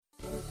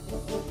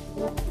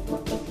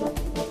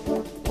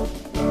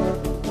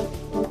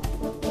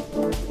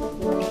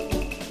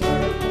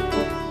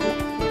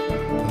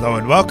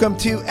and welcome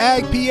to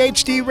Ag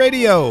PhD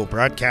Radio,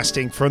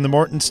 broadcasting from the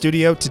Morton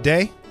studio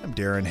today. I'm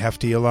Darren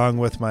Hefty along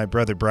with my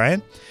brother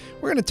Brian.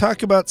 We're going to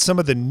talk about some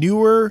of the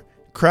newer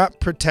crop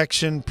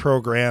protection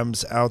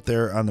programs out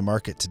there on the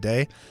market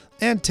today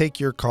and take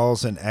your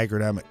calls and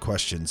agronomic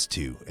questions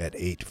too at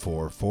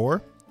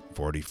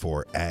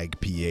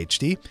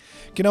 844-44-AG-PHD. You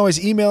can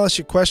always email us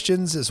your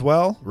questions as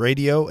well,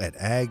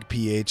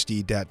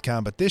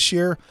 radio@agphd.com. But this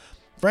year,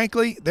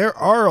 frankly, there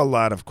are a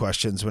lot of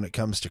questions when it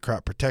comes to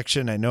crop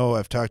protection. I know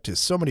I've talked to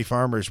so many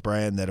farmers,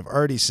 Brian, that have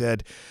already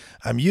said,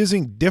 I'm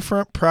using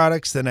different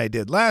products than I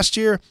did last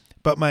year,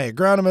 but my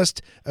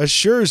agronomist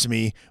assures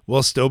me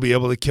we'll still be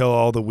able to kill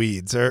all the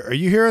weeds. Are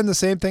you hearing the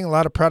same thing? A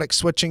lot of product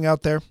switching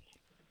out there?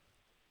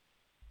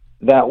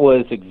 That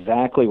was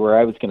exactly where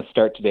I was going to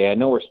start today. I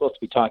know we're supposed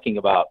to be talking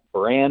about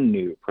brand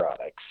new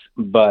products,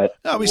 but...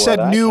 No, we said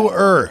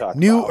newer.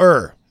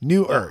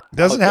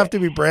 Doesn't have to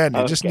be brand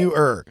new, just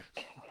newer.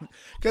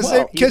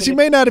 Because you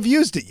may not have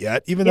used it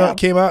yet, even though it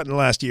came out in the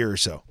last year or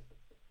so.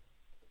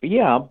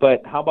 Yeah,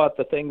 but how about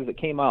the things that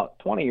came out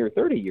 20 or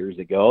 30 years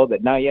ago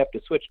that now you have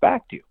to switch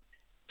back to?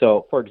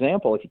 So, for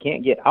example, if you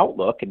can't get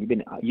Outlook and you've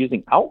been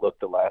using Outlook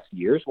the last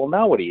years, well,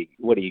 now what do you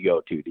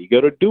go to? Do you go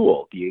to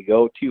Dual? Do you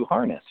go to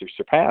Harness or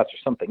Surpass or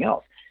something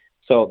else?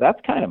 So that's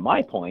kind of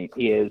my point.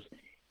 Is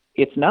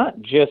it's not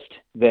just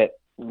that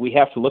we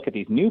have to look at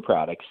these new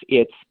products.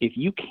 It's if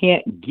you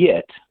can't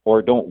get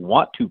or don't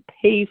want to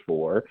pay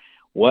for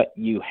what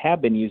you have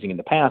been using in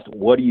the past,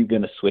 what are you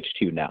going to switch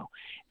to now?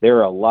 There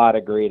are a lot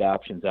of great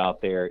options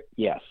out there.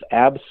 Yes,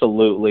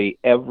 absolutely.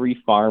 Every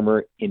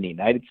farmer in the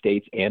United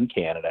States and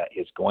Canada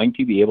is going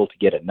to be able to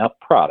get enough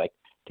product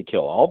to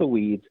kill all the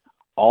weeds,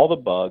 all the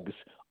bugs,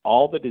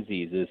 all the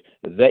diseases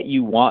that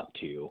you want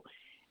to.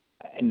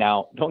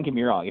 Now, don't get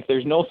me wrong. If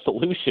there's no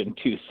solution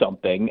to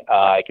something,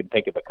 I can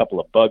think of a couple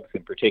of bugs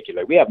in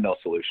particular. We have no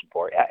solution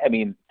for it. I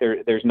mean,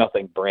 there's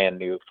nothing brand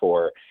new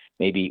for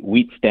maybe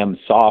wheat stem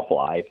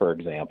sawfly, for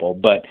example.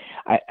 But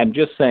I'm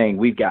just saying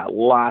we've got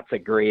lots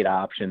of great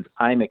options.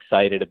 I'm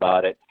excited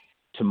about it.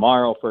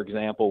 Tomorrow, for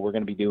example, we're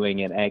going to be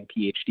doing an Ag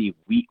PhD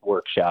wheat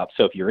workshop.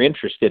 So if you're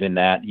interested in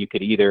that, you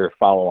could either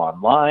follow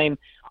online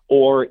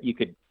or you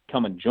could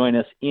come and join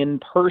us in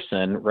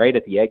person right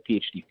at the Ag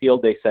PhD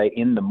Field Day site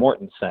in the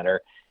Morton Center.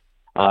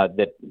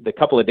 The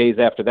couple of days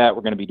after that,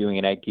 we're going to be doing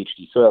an Ag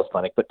PhD Soils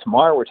Clinic. But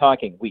tomorrow we're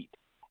talking wheat.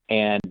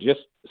 And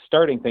just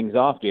starting things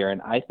off, Darren,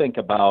 I think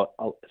about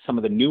some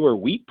of the newer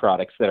wheat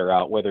products that are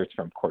out, whether it's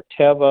from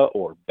Corteva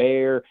or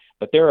Bayer,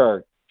 but there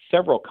are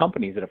several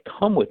companies that have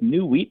come with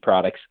new wheat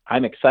products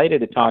I'm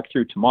excited to talk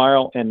through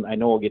tomorrow, and I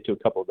know we'll get to a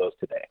couple of those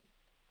today.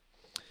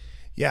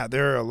 Yeah,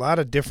 there are a lot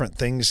of different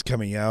things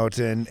coming out.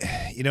 And,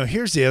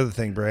 here's the other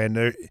thing,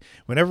 Brian.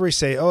 Whenever we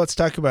say, let's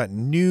talk about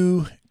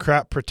new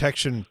crop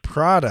protection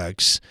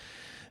products,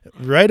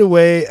 right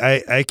away,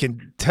 I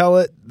can tell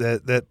it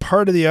that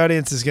part of the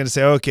audience is going to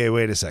say, okay,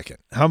 wait a second.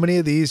 How many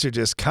of these are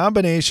just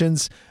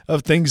combinations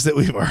of things that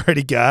we've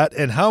already got,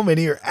 and how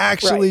many are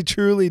actually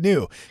truly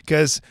new?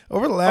 Because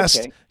over the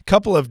last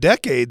couple of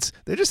decades,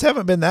 there just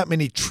haven't been that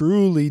many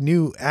truly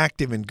new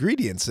active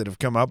ingredients that have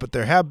come out, but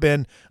there have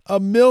been a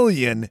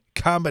million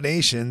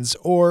combinations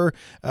or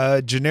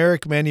a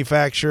generic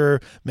manufacturer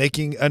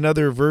making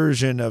another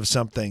version of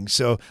something.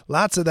 So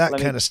lots of that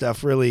kind of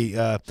stuff really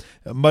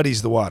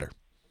muddies the water.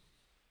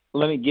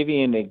 Let me give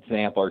you an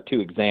example or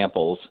two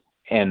examples,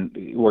 and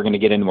we're going to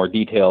get into more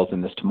details in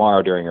this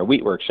tomorrow during our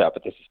wheat workshop,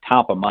 but this is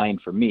top of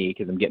mind for me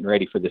because I'm getting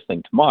ready for this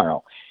thing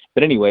tomorrow.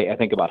 But anyway, I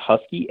think about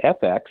Husky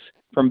FX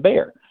from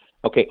Bayer.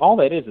 Okay, all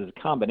that is a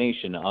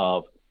combination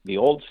of the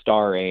old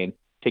Star-Ain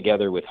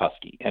together with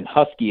Husky, and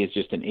Husky is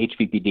just an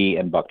HVPD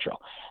and Buctril.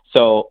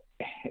 So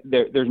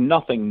there's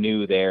nothing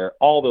new there.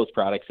 All those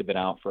products have been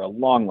out for a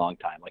long, long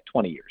time, like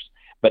 20 years.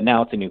 But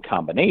now it's a new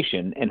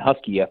combination, and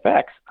Husky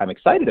FX, I'm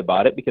excited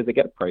about it because they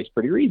got a price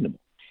pretty reasonable.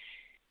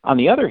 On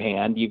the other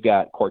hand, you've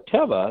got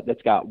Corteva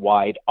that's got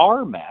Wide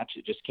R Match.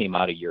 It just came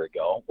out a year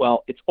ago.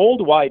 Well, it's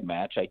old Wide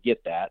Match. I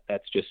get that.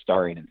 That's just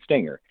Star-Ain and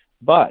Stinger.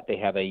 But they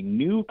have a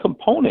new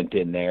component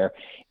in there.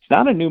 It's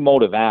not a new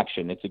mode of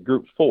action. It's a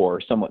Group 4,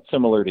 somewhat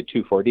similar to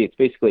 2,4-D. It's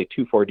basically a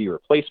 2,4-D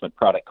replacement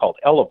product called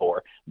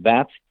Elevore.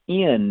 That's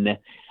in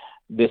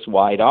this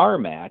Wide R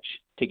Match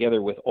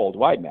together with old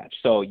Wide Match.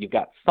 So you've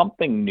got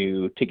something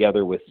new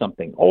together with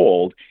something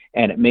old,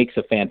 and it makes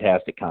a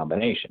fantastic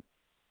combination.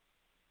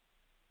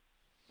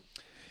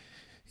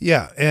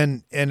 Yeah,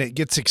 and it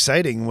gets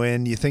exciting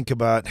when you think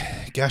about,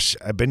 gosh,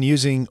 I've been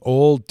using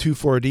old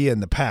 2,4-D in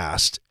the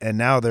past, and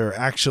now there are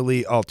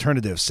actually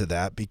alternatives to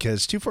that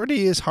because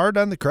 2,4-D is hard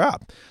on the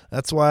crop.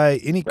 That's why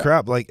any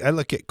crop, like I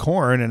look at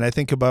corn, and I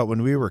think about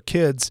when we were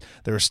kids,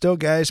 there were still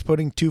guys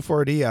putting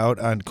 2,4-D out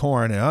on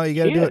corn, and you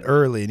got to do it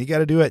early, and you got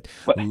to do it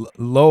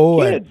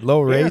low rates.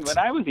 When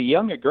I was a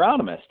young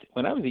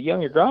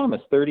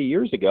agronomist 30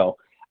 years ago,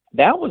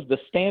 that was the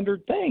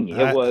standard thing.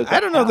 It was. I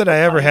don't know that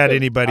I ever had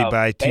anybody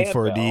buy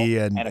 2,4-D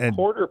and a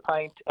quarter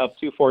pint of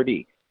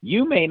 2,4-D.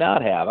 You may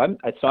not have. I'm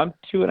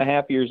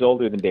 2.5 years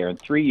older than Darren,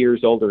 3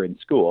 years older in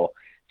school.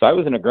 So I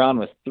was an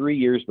agronomist 3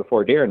 years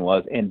before Darren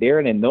was, and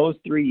Darren, in those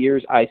 3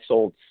 years, I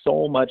sold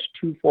so much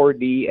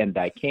 2,4-D and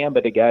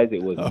dicamba to guys,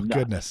 it was nuts.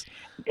 Goodness.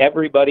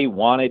 Everybody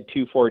wanted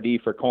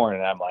 2,4-D for corn,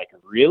 and I'm like,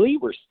 really?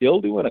 We're still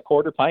doing a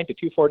quarter pint of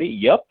 2,4-D?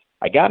 Yep,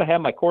 I got to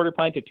have my quarter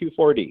pint of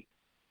 2,4-D.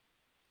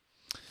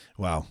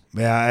 Wow.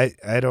 Yeah,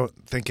 I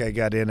don't think I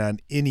got in on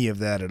any of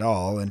that at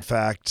all. In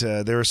fact,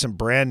 there were some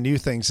brand new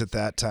things at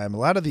that time. A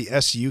lot of the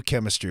SU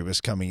chemistry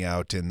was coming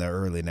out in the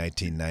early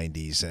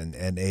 1990s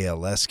and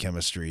ALS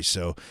chemistry.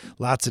 So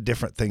lots of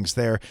different things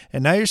there.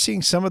 And now you're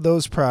seeing some of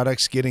those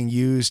products getting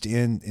used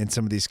in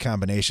some of these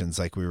combinations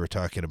like we were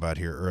talking about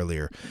here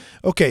earlier.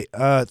 Okay,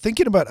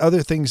 thinking about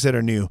other things that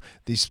are new,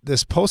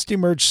 this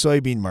post-emerge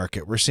soybean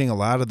market, we're seeing a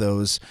lot of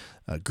those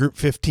Group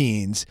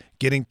 15s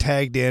getting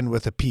tagged in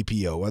with a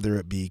PPO, whether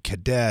it be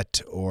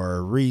Cadet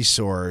or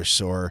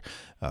Resource or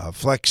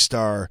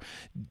FlexStar.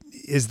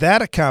 Is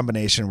that a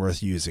combination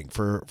worth using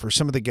for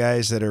some of the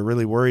guys that are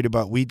really worried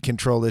about weed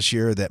control this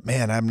year, that,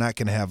 man, I'm not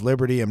going to have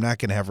Liberty, I'm not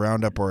going to have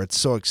Roundup, or it's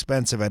so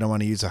expensive I don't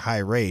want to use a high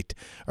rate?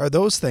 Are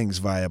those things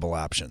viable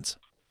options?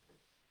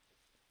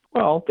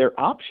 Well, they're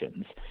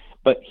options,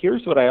 but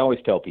here's what I always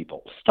tell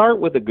people. Start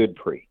with a good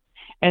pre,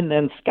 and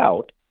then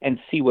scout and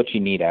see what you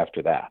need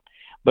after that.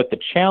 But the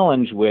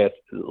challenge with,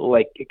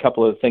 like, a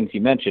couple of the things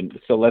you mentioned,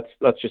 so let's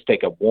just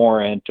take a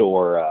Warrant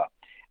or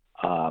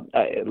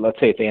let's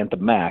say it's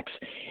Anthem Max.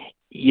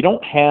 You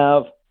don't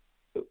have,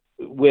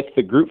 with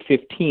the Group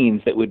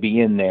 15s that would be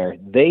in there,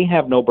 they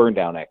have no burn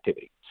down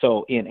activity.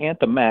 So in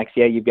Anthem Max,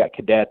 yeah, you've got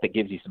Cadet that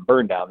gives you some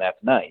burn down.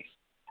 That's nice,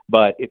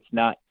 but it's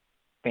not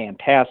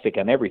fantastic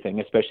on everything,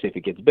 especially if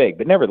it gets big.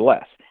 But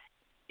nevertheless,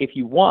 if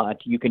you want,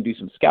 you can do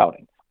some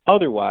scouting.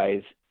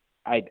 Otherwise,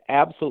 I'd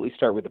absolutely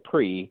start with the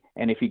pre,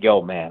 and if you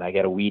go, man, I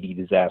got a weedy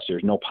disaster,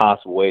 there's no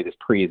possible way this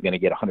pre is going to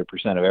get 100%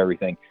 of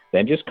everything,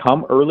 then just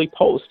come early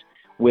post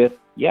with,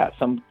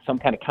 some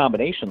kind of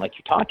combination like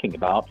you're talking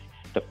about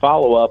to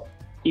follow up,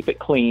 keep it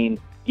clean,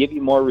 give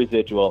you more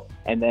residual,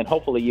 and then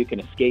hopefully you can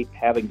escape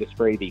having to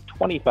spray the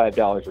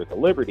 $25 worth of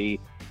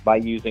Liberty by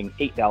using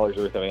 $8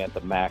 worth of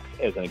Anthem Max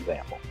as an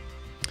example.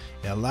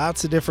 Yeah,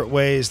 lots of different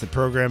ways the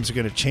programs are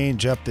going to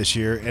change up this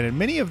year, and in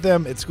many of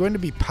them, it's going to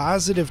be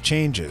positive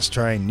changes,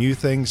 trying new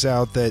things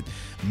out that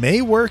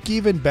may work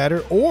even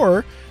better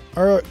or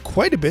are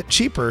quite a bit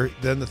cheaper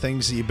than the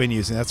things that you've been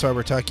using. That's why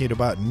we're talking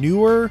about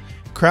newer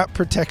crop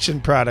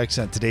protection products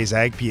on today's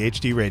Ag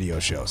PhD radio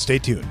show. Stay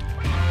tuned.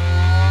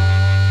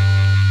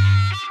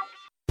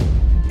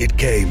 It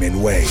came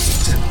in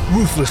waves,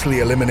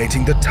 ruthlessly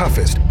eliminating the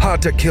toughest,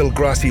 hard-to-kill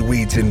grassy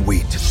weeds in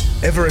wheat.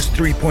 Everest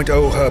 3.0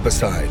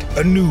 herbicide,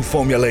 a new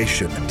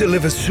formulation,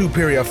 delivers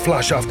superior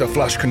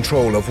flush-after-flush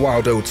control of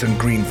wild oats and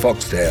green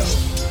foxtail.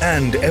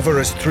 And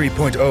Everest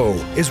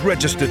 3.0 is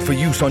registered for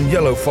use on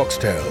yellow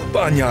foxtail,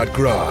 barnyard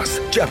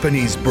grass,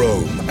 Japanese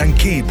brome, and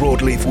key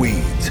broadleaf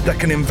weeds that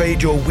can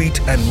invade your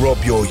wheat and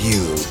rob your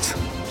yields.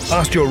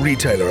 Ask your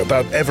retailer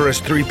about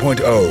Everest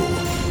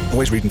 3.0.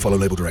 Always read and follow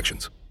label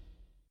directions.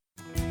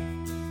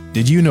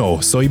 Did you know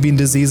soybean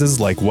diseases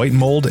like white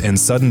mold and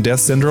sudden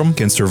death syndrome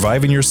can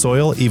survive in your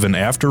soil even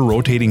after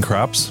rotating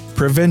crops?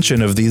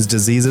 Prevention of these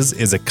diseases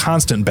is a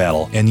constant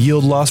battle, and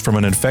yield loss from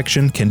an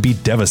infection can be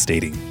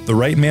devastating. The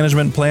right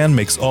management plan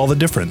makes all the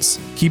difference.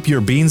 Keep your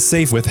beans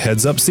safe with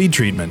Heads Up seed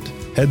treatment.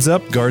 Heads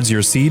Up guards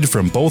your seed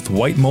from both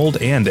white mold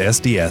and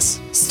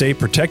SDS. Stay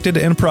protected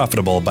and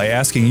profitable by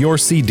asking your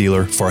seed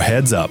dealer for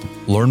Heads Up.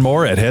 Learn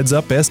more at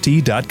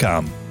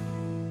headsupst.com.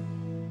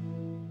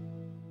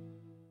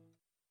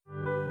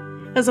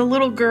 As a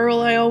little girl,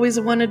 I always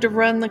wanted to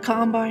run the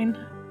combine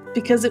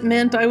because it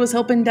meant I was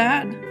helping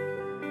Dad.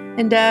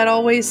 And Dad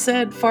always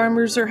said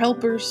farmers are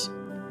helpers.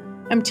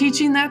 I'm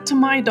teaching that to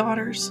my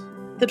daughters,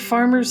 that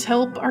farmers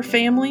help our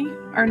family,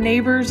 our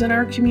neighbors, and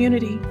our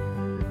community.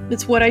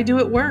 It's what I do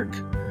at work.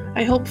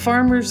 I help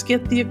farmers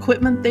get the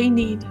equipment they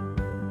need.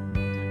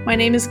 My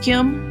name is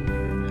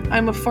Kim.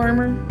 I'm a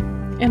farmer,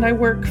 and I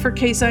work for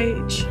Case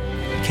IH.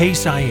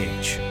 Case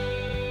IH,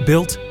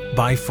 built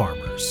by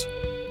farmers.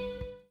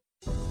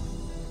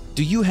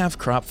 Do you have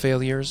crop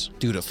failures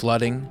due to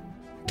flooding,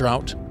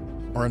 drought,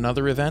 or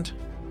another event?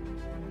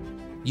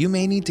 You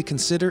may need to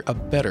consider a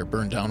better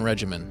burn-down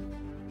regimen.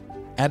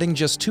 Adding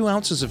just 2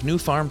 ounces of New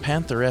Farm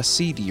Panther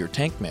SC to your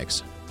tank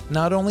mix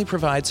not only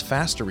provides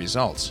faster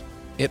results,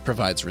 it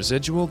provides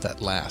residual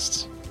that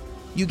lasts.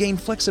 You gain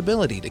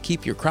flexibility to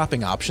keep your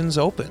cropping options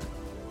open.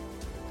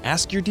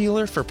 Ask your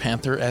dealer for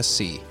Panther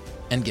SC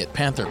and get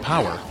Panther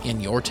power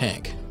in your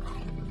tank.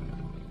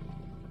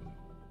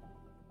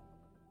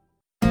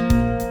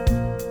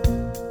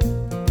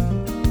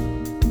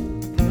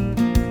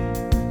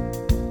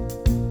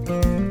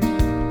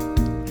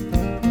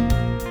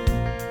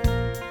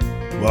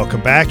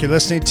 Welcome back. You're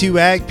listening to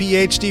Ag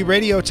PhD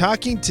Radio,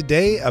 talking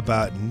today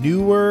about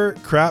newer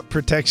crop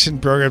protection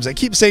programs. I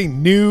keep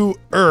saying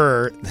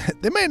newer.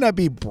 They might not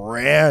be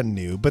brand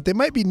new, but they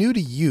might be new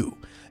to you.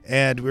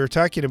 And we were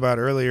talking about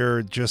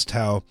earlier just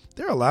how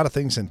there are a lot of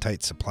things in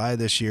tight supply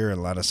this year, and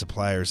a lot of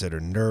suppliers that are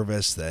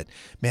nervous that,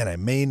 man, I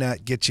may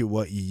not get you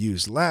what you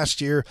used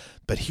last year,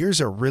 but here's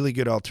a really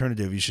good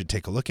alternative you should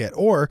take a look at.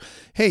 Or,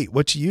 hey,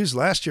 what you used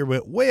last year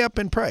went way up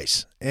in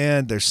price,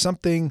 and there's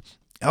something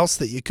else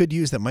that you could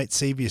use that might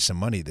save you some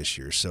money this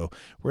year. So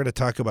we're going to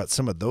talk about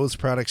some of those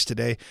products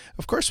today.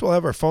 Of course, we'll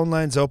have our phone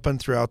lines open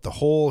throughout the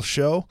whole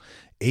show,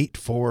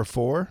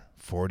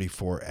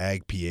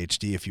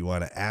 844-44-AG-PHD, if you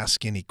want to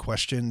ask any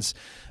questions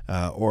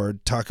or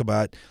talk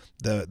about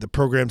the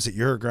programs that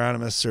your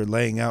agronomists are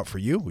laying out for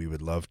you. We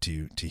would love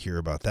to hear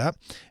about that.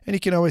 And you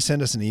can always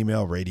send us an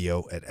email,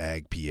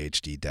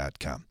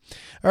 radio@agphd.com.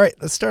 All right,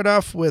 let's start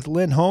off with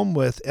Lynn Holm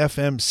with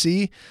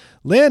FMC.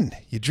 Lynn,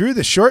 you drew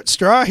the short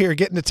straw here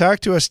getting to talk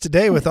to us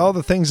today with all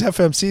the things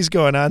FMC's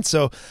going on.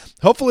 So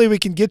hopefully we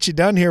can get you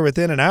done here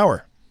within an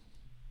hour.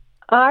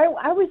 I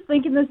was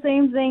thinking the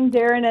same thing,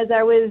 Darren, as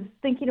I was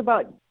thinking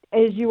about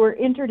as you were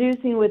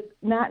introducing with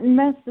not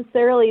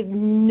necessarily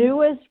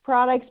newest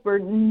products,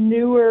 but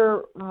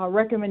newer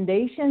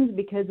recommendations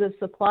because of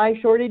supply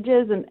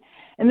shortages. And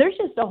there's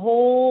just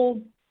so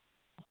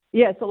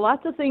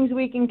lots of things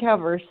we can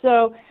cover.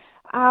 So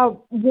I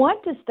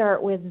want to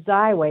start with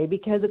Xyway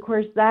because, of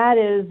course, that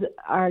is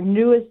our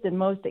newest and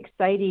most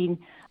exciting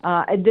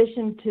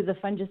addition to the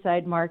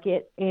fungicide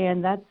market,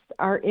 and that's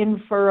our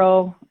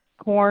in-furrow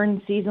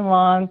corn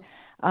season-long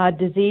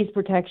disease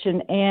protection.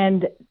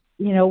 And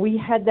we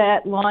had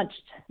that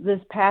launched this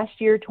past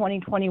year,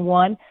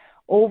 2021,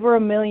 over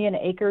 1 million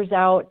acres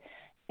out,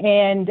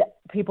 and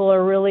people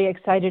are really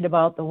excited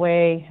about the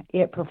way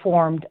it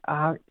performed.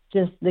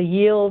 Just the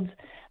yields,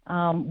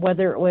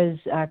 whether it was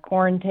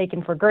corn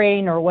taken for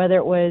grain or whether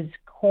it was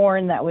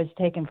corn that was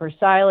taken for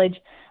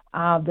silage,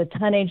 the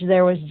tonnage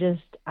there was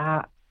just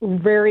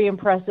very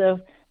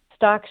impressive.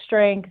 Stalk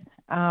strength,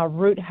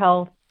 root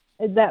health,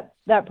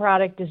 that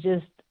product is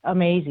just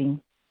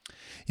amazing.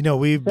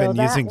 We've been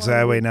using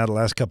Xyway now the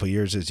last couple of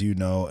years, as you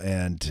know,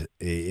 and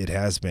it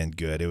has been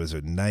good. It was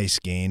a nice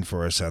gain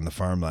for us on the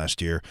farm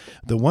last year.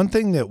 The one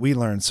thing that we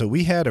learned, so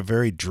we had a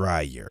very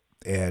dry year,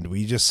 and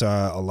we just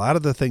saw a lot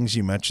of the things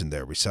you mentioned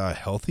there. We saw a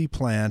healthy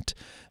plant.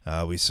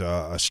 We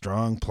saw a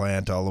strong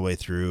plant all the way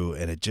through,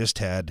 and it just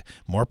had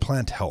more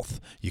plant health.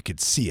 You could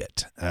see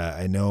it.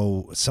 I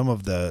know some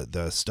of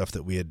the stuff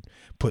that we had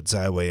put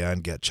Xyway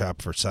on got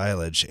chopped for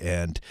silage,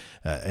 and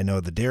I know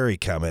the dairy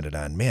commented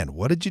on, man,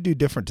 what did you do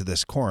different to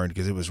this corn?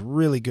 Because it was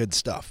really good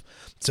stuff.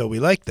 So we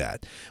like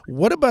that.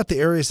 What about the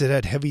areas that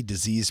had heavy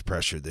disease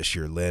pressure this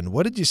year, Lynn?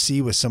 What did you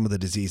see with some of the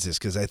diseases?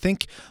 Because I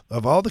think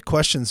of all the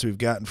questions we've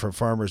gotten from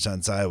farmers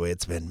on Xyway,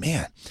 it's been,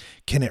 man,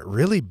 can it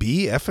really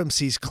be?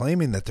 FMC's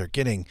claiming that they're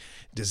getting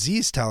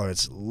disease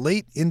tolerance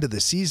late into the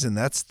season.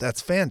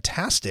 That's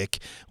fantastic.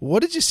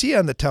 What did you see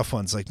on the tough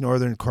ones like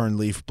northern corn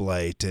leaf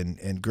blight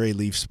and gray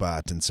leaf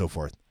spot and so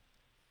forth?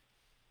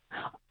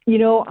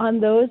 On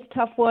those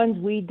tough ones,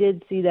 we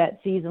did see that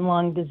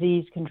season-long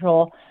disease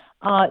control.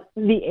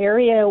 The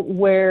area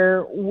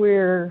where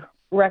we're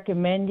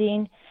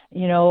recommending,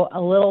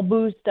 a little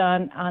boost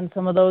on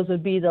some of those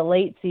would be the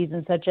late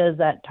season, such as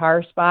that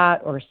tar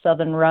spot or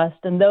southern rust.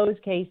 In those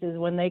cases,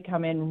 when they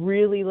come in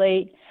really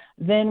late,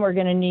 then we're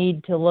going to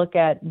need to look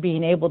at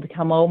being able to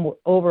come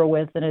over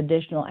with an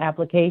additional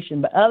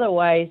application. But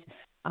otherwise,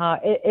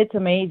 it's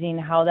amazing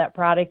how that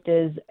product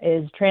is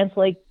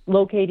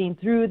translocating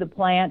through the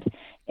plant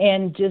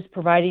and just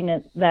providing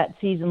that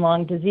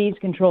season-long disease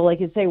control, like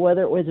you say,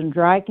 whether it was in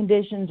dry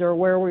conditions or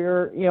where we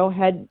were,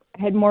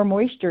 had more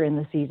moisture in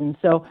the season.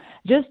 So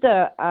just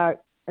a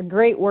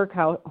great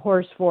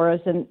workhorse for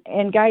us, and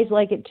guys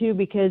like it too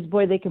because,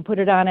 boy, they can put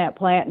it on at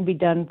plant and be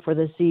done for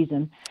the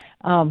season.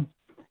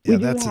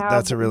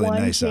 That's a really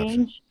nice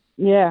option.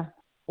 Yeah,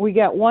 we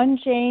got one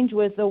change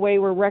with the way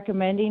we're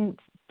recommending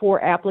for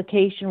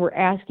application. We're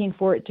asking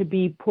for it to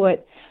be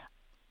put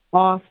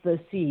off the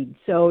seed.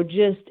 So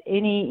just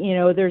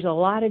there's a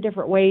lot of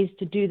different ways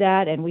to do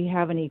that, and we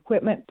have an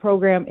equipment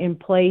program in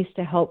place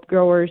to help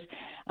growers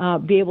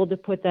be able to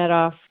put that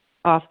off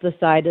the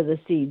side of the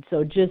seed.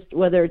 So just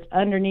whether it's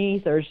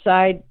underneath or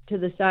side to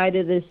the side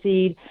of the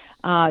seed,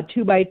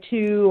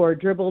 2x2 or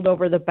dribbled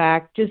over the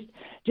back, just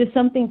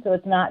something so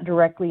it's not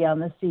directly on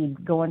the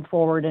seed going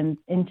forward and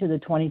into the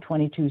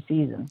 2022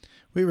 season.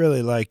 We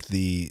really like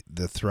the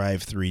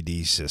Thrive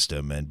 3D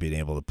system, and being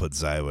able to put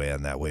Xyway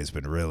on that way has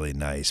been really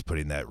nice,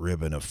 putting that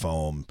ribbon of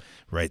foam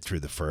right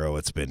through the furrow.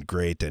 It's been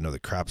great. I know the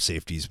crop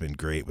safety has been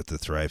great with the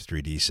Thrive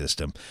 3D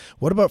system.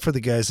 What about for the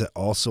guys that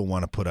also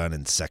want to put on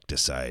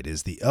insecticide?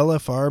 Is the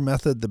LFR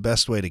method the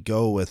best way to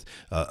go with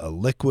a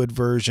liquid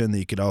version that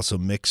you could also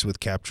mix with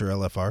Capture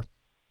LFR?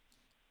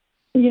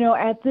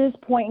 At this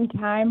point in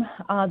time,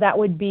 that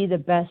would be the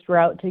best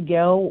route to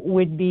go,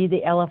 would be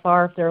the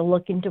LFR if they're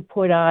looking to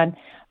put on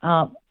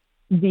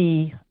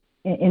the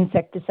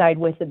insecticide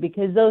with it,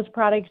 because those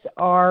products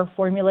are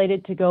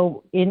formulated to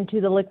go into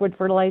the liquid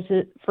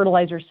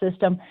fertilizer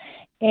system.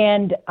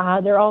 And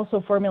they're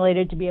also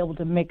formulated to be able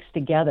to mix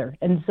together.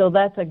 And so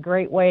that's a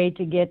great way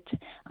to get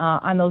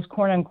on those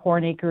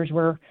corn-on-corn acres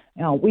where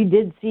we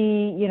did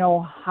see,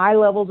 high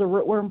levels of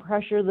rootworm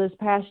pressure this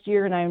past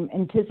year, and I'm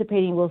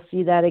anticipating we'll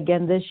see that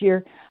again this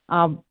year.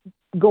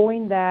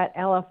 Going that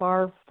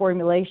LFR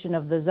formulation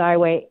of the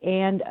Xyway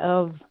and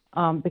of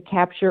the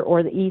Capture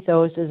or the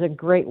Ethos is a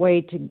great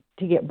way to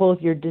get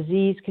both your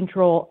disease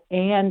control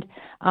and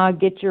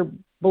get your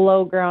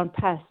below-ground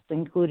pests,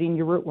 including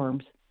your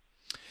rootworms.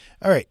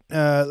 All right,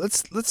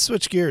 let's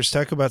switch gears,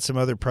 talk about some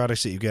other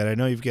products that you've got. I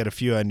know you've got a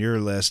few on your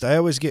list. I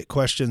always get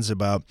questions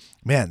about,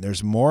 man,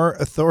 there's more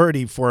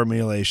Authority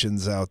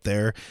formulations out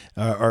there.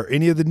 Are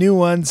any of the new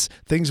ones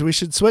things we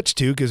should switch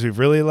to because we've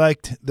really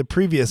liked the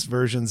previous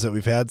versions that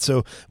we've had?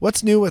 So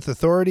what's new with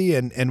Authority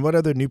and what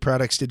other new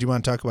products did you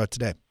want to talk about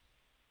today?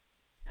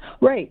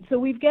 Right. So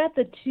we've got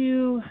the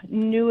two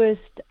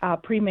newest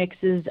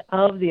premixes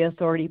of the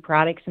Authority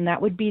products, and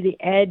that would be the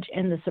Edge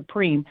and the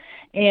Supreme.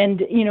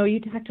 And, you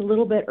talked a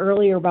little bit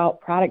earlier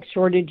about product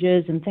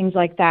shortages and things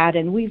like that,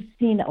 and we've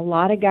seen a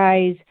lot of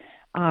guys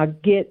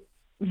get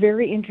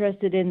very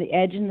interested in the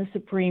Edge and the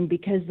Supreme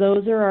because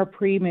those are our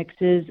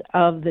premixes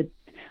of the,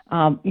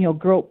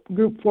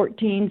 Group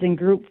 14s and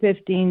Group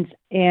 15s,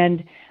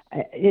 and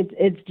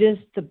it's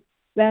just the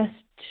best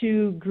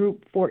two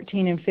Group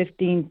 14 and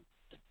 15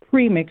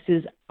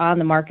 premixes on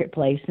the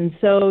marketplace. And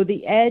so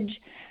the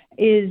Edge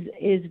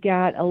is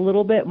got a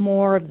little bit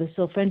more of the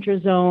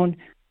sulfentrazone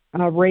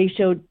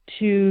ratio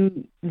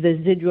to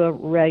the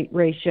Zidua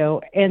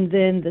ratio, and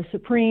then the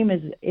Supreme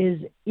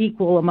is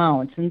equal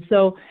amounts. And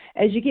so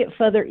as you get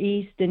further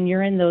east and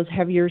you're in those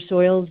heavier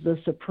soils, the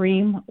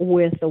Supreme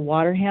with the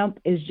water hemp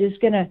is just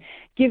going to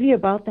give you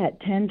about that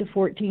 10 to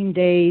 14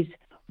 days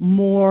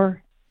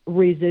more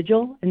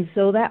residual, and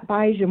so that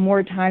buys you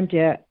more time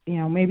to,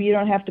 maybe you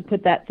don't have to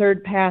put that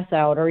third pass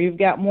out, or you've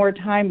got more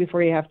time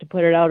before you have to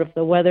put it out if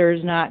the weather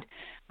is not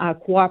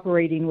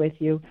cooperating with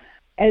you.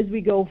 As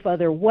we go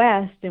further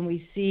west and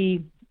we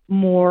see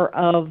more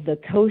of the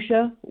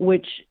kochia,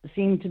 which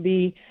seemed to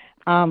be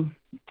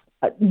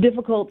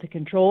difficult to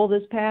control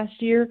this past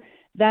year,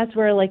 that's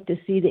where I like to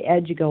see the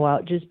Edge go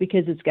out, just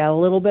because it's got a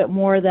little bit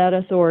more of that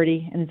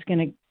Authority, and it's going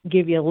to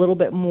give you a little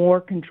bit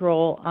more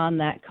control on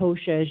that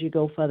kochia as you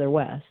go further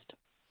west.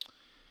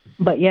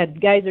 But yeah,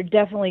 guys are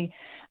definitely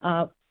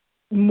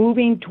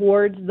moving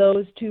towards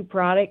those two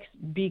products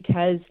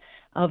because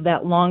of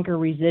that longer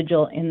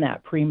residual in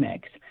that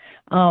premix.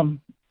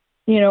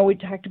 We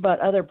talked about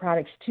other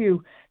products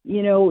too.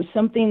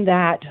 Something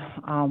that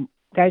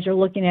guys are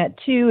looking at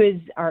too is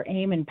our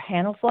AIM and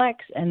Panaflex,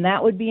 and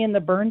that would be in the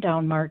burn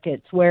down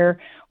markets where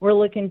we're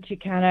looking to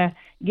kind of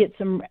get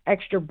some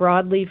extra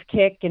broadleaf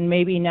kick and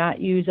maybe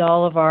not use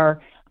all of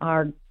our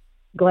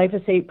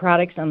glyphosate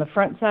products on the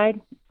front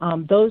side.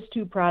 Those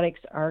two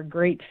products are a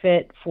great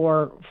fit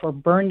for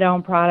burn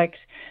down products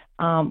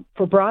for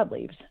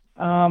broadleaves.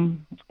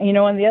 And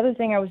the other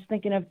thing I was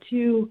thinking of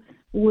too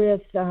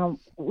with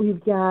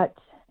we've got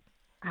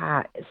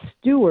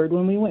Steward.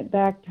 When we went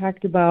back,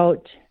 talked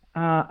about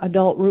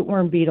adult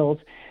rootworm beetles.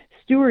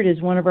 Steward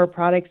is one of our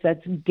products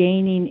that's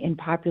gaining in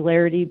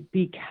popularity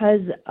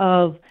because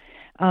of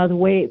the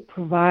way it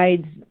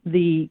provides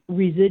the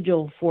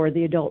residual for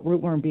the adult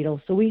rootworm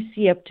beetles. So we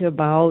see up to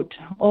about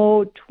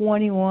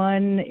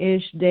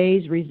 21-ish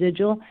days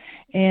residual,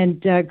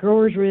 and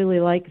growers really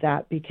like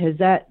that because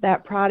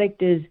that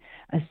product is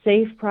a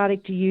safe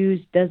product to use,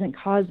 doesn't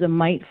cause the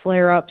mite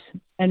flare-ups,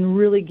 and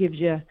really gives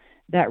you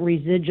that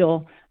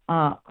residual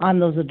on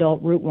those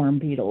adult rootworm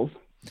beetles.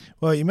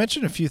 Well, you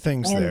mentioned a few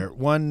things there.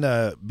 One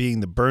being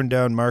the burn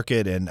down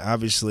market, and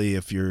obviously,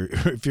 if you're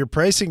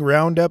pricing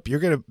Roundup, if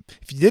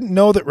you didn't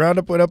know that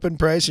Roundup went up in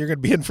price, you're gonna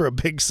be in for a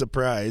big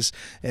surprise.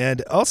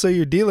 And also,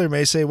 your dealer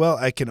may say, "Well,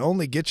 I can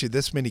only get you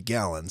this many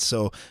gallons."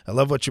 So I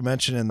love what you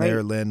mentioned in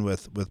there, Lynn,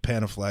 with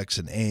Panaflex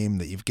and AIM,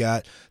 that you've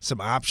got some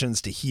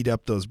options to heat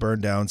up those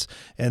burn downs.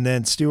 And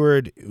then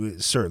Steward,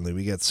 certainly,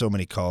 we got so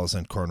many calls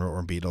on corn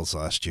rootworm beetles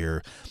last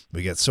year.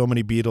 We got so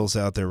many beetles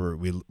out there.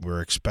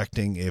 We're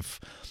expecting, if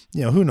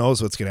who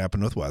knows what's going to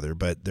happen with weather,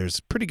 but there's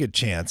a pretty good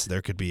chance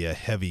there could be a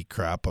heavy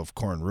crop of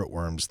corn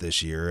rootworms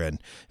this year. And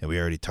we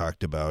already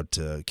talked about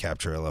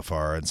Capture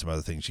LFR and some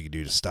other things you can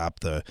do to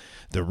stop the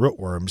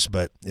rootworms.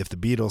 But if the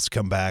beetles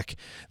come back,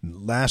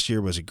 last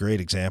year was a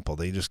great example.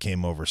 They just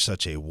came over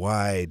such a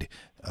wide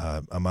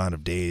amount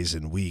of days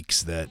and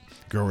weeks that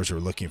growers were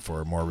looking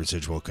for more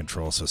residual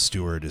control. So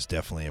Steward is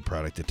definitely a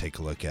product to take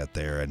a look at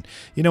there. And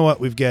you know what?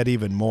 We've got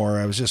even more.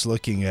 I was just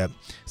looking at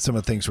some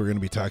of the things we're going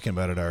to be talking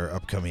about at our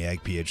upcoming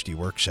Ag PhD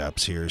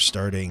workshops here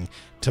starting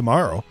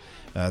tomorrow.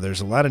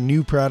 There's a lot of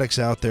new products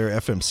out there.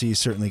 FMC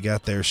certainly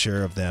got their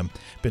share of them.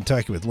 Been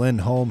talking with Lynn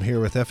Holm here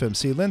with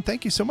FMC. Lynn,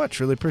 thank you so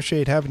much. Really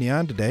appreciate having you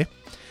on today.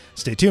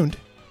 Stay tuned.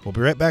 We'll be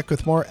right back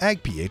with more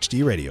Ag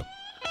PhD Radio.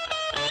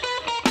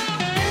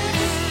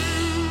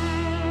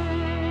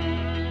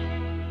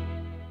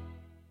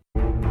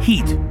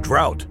 Heat,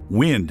 drought,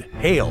 wind,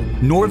 hail,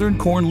 northern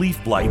corn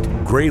leaf blight,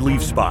 gray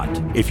leaf spot.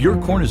 If your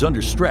corn is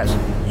under stress,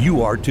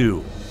 you are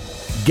too.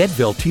 Get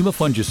Veltima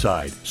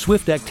fungicide,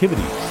 swift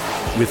activity,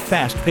 with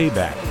fast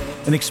payback,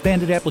 an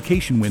expanded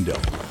application window.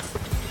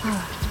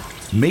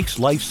 Makes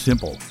life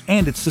simple,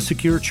 and it's the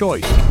secure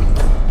choice.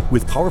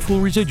 With powerful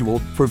residual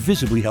for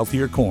visibly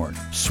healthier corn.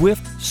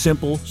 Swift,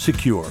 simple,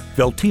 secure.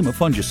 Veltima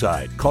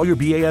fungicide. Call your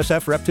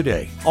BASF rep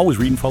today. Always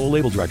read and follow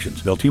label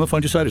directions. Veltima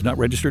fungicide is not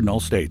registered in all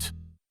states.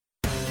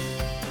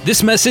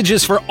 This message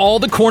is for all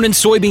the corn and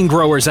soybean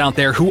growers out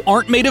there who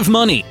aren't made of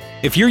money.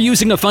 If you're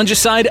using a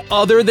fungicide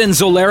other than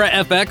Zolera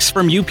FX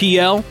from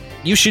UPL,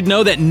 you should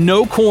know that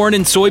no corn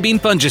and soybean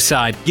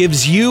fungicide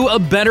gives you a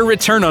better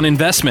return on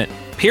investment.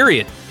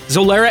 Period.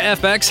 Zolera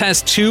FX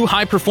has 2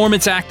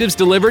 high-performance actives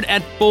delivered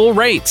at full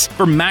rates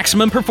for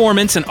maximum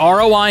performance and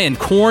ROI in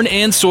corn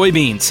and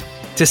soybeans.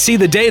 To see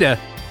the data,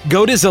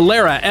 go to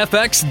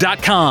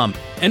ZoleraFX.com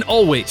and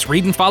always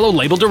read and follow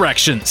label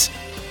directions.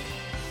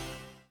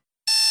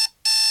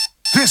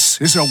 This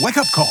is a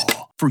wake-up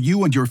call for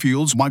you and your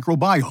field's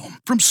microbiome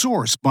from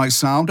Source by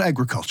Sound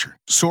Agriculture.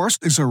 Source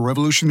is a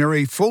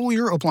revolutionary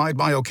foliar-applied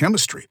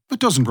biochemistry that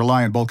doesn't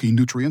rely on bulky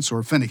nutrients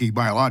or finicky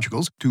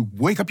biologicals to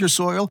wake up your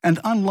soil and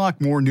unlock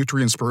more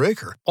nutrients per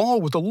acre, all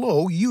with a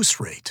low use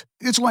rate.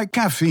 It's like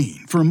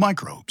caffeine for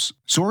microbes.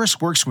 Source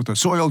works with the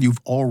soil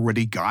you've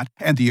already got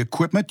and the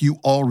equipment you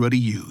already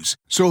use.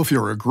 So if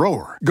you're a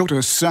grower, go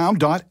to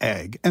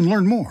sound.ag and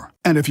learn more.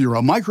 And if you're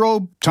a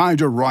microbe, time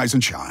to rise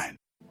and shine.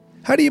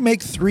 How do you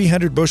make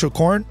 300 bushel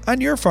corn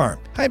on your farm?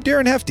 Hi, I'm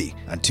Darren Hefty.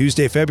 On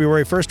Tuesday,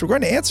 February 1st, we're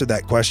going to answer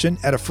that question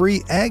at a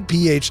free Ag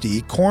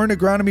PhD corn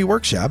agronomy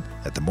workshop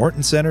at the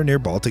Morton Center near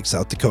Baltic,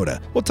 South Dakota.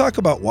 We'll talk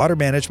about water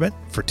management,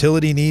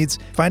 fertility needs,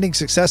 finding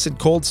success in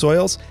cold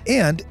soils,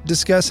 and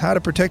discuss how to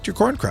protect your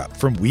corn crop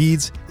from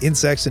weeds,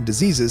 insects, and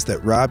diseases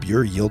that rob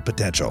your yield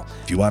potential.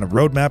 If you want a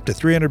roadmap to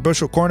 300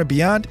 bushel corn and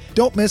beyond,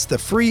 don't miss the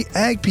free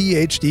Ag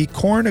PhD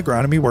corn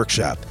agronomy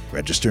workshop.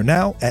 Register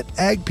now at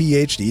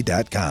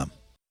agphd.com.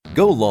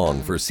 Go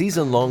long for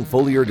season-long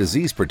foliar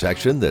disease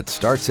protection that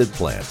starts at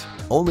plant.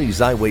 Only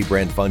Xyway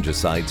brand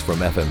fungicides from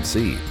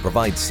FMC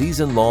provide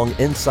season-long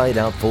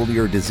inside-out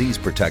foliar disease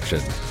protection.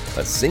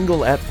 A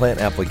single at-plant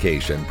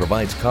application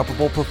provides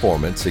comparable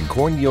performance in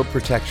corn yield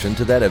protection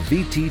to that of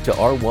VT to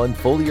R1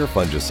 foliar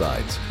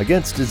fungicides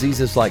against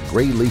diseases like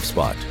gray leaf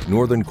spot,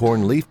 northern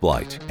corn leaf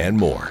blight, and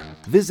more.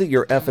 Visit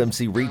your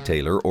FMC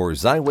retailer or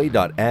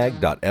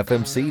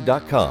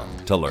xyway.ag.fmc.com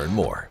to learn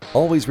more.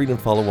 Always read and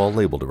follow all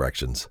label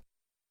directions.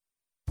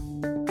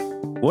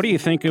 What do you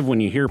think of when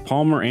you hear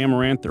Palmer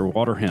Amaranth or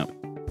water hemp?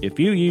 If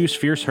you use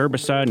Fierce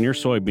herbicide in your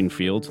soybean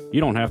fields, you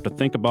don't have to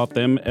think about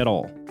them at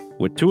all.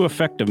 With 2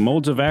 effective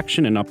modes of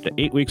action and up to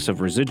 8 weeks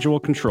of residual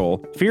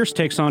control, Fierce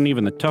takes on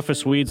even the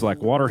toughest weeds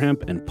like water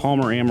hemp and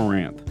Palmer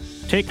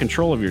Amaranth. Take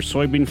control of your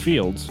soybean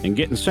fields and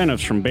get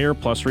incentives from Bayer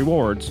Plus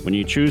Rewards when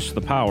you choose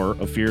the power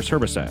of Fierce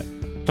herbicide.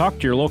 Talk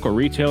to your local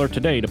retailer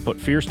today to put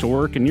Fierce to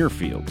work in your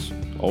fields.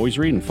 Always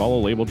read and follow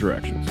label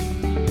directions.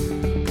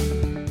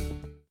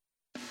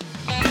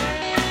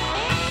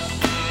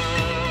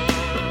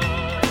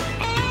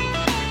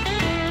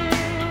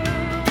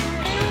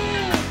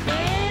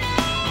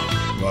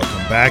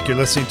 Back, you're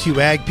listening to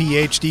Ag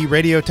PhD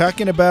Radio,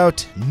 talking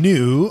about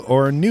new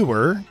or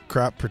newer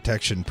crop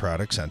protection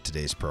products on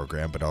today's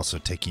program, but also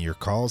taking your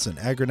calls and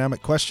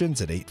agronomic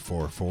questions at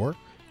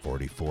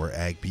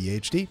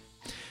 844-44-AG-PhD.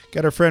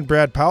 Got our friend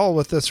Brad Powell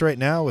with us right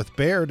now with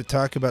Bayer to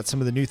talk about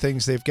some of the new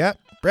things they've got.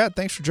 Brad,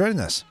 thanks for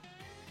joining us.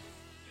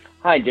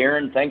 Hi,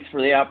 Darren. Thanks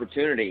for the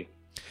opportunity.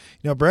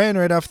 You know, Brian,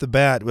 right off the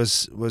bat,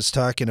 was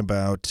talking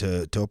about,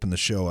 to open the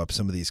show up,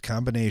 some of these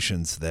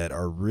combinations that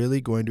are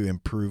really going to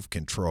improve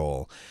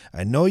control.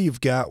 I know you've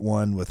got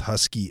one with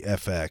Husky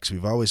FX.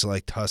 We've always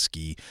liked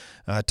Husky.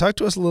 Talk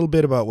to us a little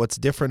bit about what's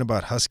different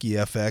about Husky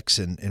FX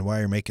and why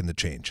you're making the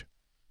change.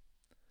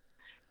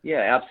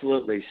 Yeah,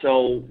 absolutely.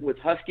 So with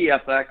Husky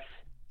FX,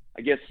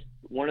 I guess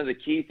one of the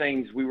key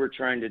things we were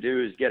trying to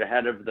do is get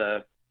ahead of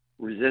the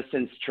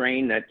resistance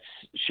train that's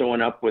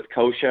showing up with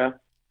kochia.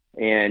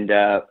 And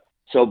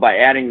so by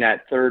adding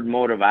that third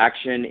mode of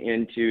action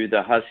into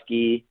the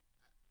Husky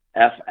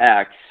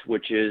FX,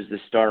 which is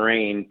the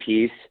Starane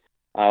piece,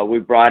 we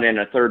brought in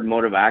a third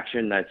mode of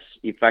action that's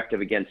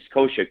effective against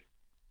kochia.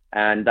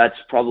 And that's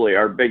probably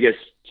our biggest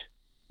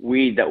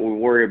weed that we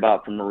worry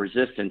about from a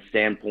resistance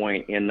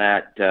standpoint in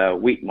that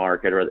wheat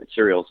market or the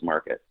cereals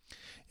market.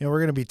 You know,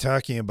 we're going to be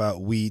talking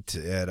about wheat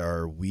at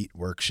our wheat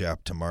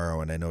workshop tomorrow,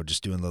 and I know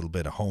just doing a little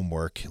bit of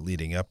homework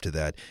leading up to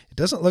that, it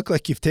doesn't look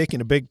like you've taken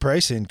a big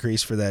price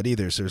increase for that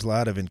either, so there's a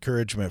lot of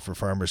encouragement for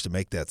farmers to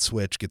make that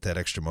switch, get that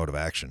extra mode of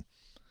action.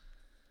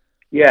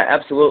 Yeah,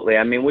 absolutely.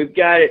 I mean, we've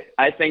got it,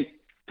 I think,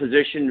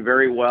 positioned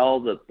very well.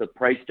 The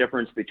price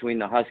difference between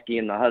the Husky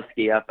and the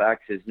Husky FX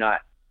is not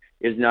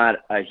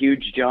a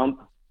huge jump,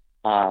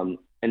 and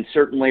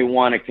certainly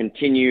want to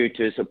continue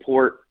to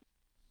support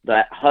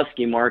that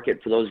Husky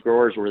market for those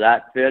growers where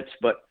that fits,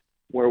 but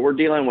where we're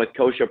dealing with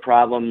kochia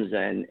problems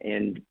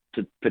and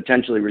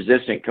potentially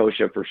resistant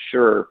kochia for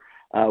sure,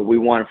 we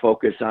want to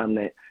focus on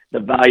the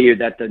value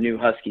that the new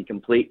Husky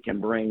Complete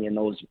can bring in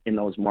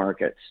those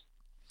markets.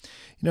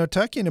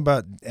 Talking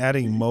about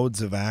adding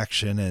modes of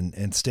action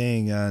and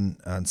staying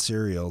on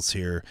cereals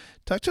here,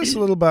 talk to us a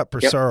little about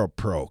Prosaro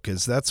Pro,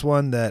 because that's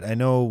one that I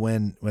know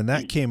when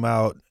that came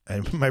out,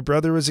 my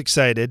brother was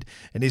excited,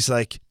 and he's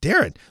like,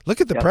 Darren,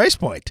 look at the price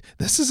point.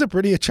 This is a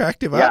pretty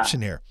attractive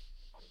option here.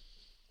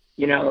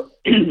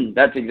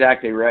 That's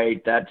exactly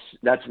right.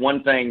 That's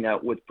one thing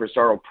that with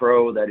Prosaro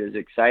Pro that is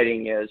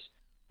exciting is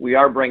we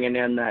are bringing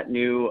in that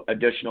new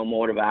additional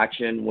mode of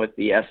action with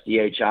the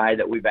SDHI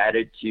that we've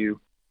added to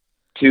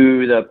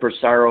the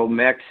Prosaro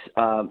mix.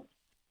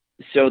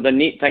 So the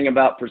neat thing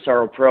about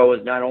Prosaro Pro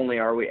is not only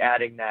are we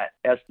adding that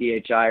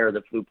SDHI or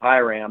the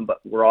flupyram, but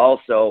we're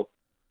also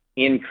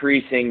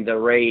increasing the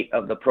rate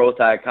of the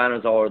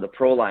prothioconazole or the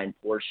Proline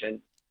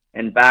portion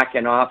and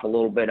backing off a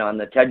little bit on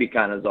the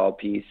tebuconazole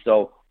piece.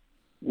 So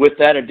with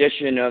that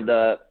addition of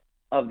the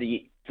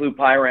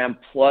flupyram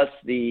plus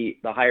the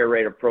higher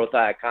rate of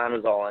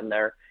prothioconazole in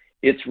there,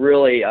 it's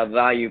really a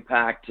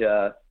value-packed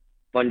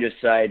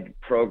fungicide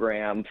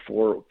program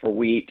for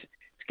wheat.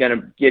 It's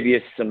going to give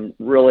you some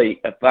really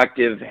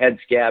effective head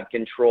scab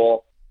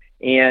control,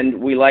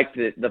 and we like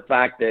the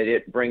fact that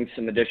it brings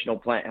some additional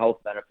plant health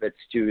benefits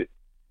to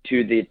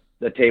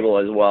the table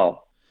as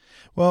well.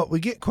 Well, we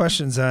get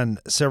questions on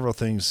several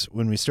things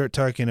when we start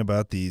talking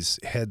about these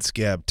head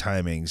scab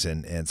timings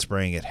and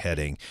spraying at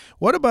heading.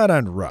 What about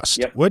on rust?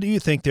 Yep. What do you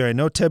think there? I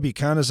know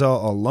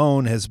tebuconazole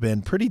alone has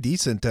been pretty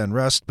decent on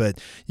rust, but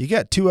you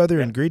got two other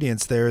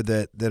ingredients there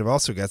that have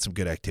also got some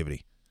good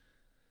activity.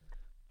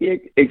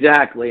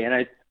 Exactly. And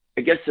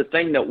I guess the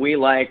thing that we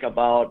like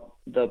about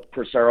the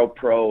Prosaro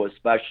Pro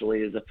especially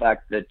is the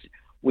fact that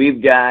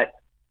we've got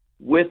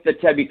with the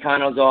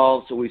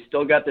tebuconazole, so we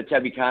still got the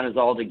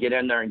tebuconazole to get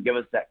in there and give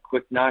us that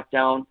quick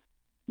knockdown.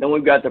 Then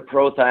we've got the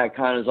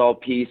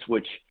prothioconazole piece,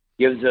 which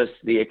gives us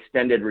the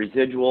extended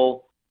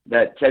residual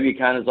that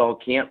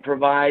tebuconazole can't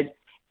provide.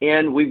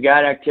 And we've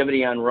got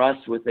activity on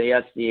rust with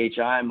the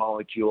SDHI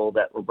molecule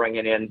that we're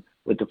bringing in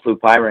with the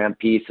flupyram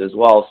piece as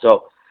well.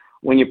 So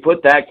when you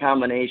put that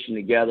combination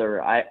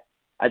together, I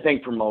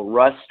think from a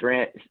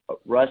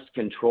rust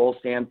control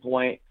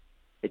standpoint,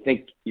 I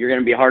think you're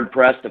going to be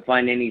hard-pressed to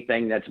find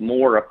anything that's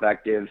more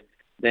effective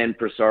than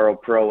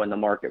Prosaro Pro in the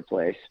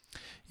marketplace.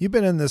 You've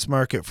been in this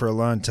market for a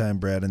long time,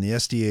 Brad, and the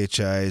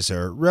SDHIs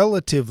are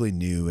relatively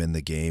new in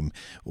the game.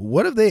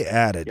 What have they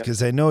added?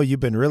 Because I know you've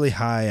been really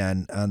high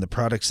on the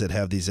products that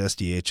have these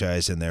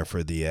SDHIs in there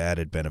for the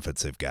added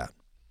benefits they've got.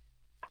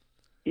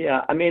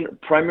 Yeah, I mean,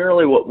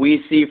 primarily what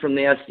we see from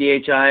the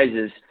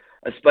SDHIs is,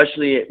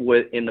 especially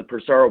in the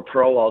Prosaro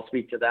Pro, I'll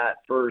speak to that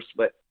first,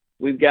 but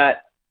we've got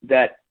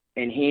that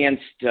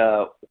enhanced,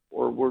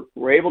 or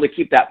we're able to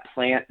keep that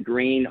plant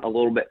green a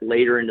little bit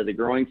later into the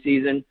growing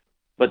season.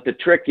 But the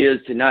trick is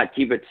to not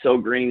keep it so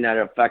green that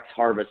it affects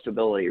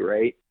harvestability,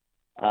 right?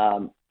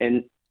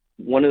 And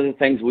one of the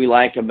things we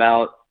like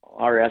about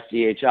our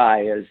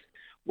SDHI is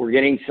we're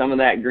getting some of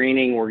that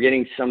greening, we're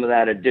getting some of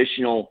that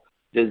additional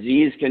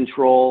disease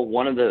control.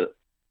 One of the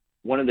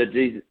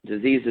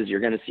diseases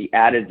you're going to see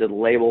added to the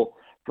label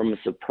from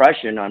a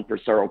suppression on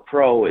Prosaro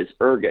Pro is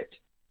ergot.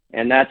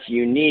 And that's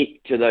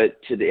unique to the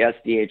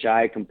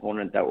SDHI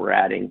component that we're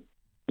adding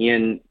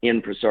in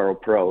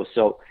Prosaro Pro.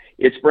 So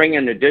it's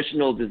bringing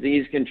additional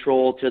disease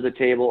control to the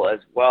table as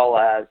well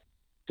as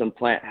some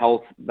plant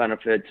health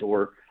benefits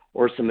or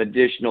some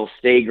additional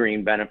stay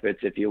green benefits,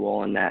 if you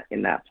will, in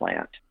that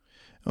plant.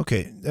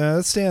 Okay,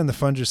 let's stay on the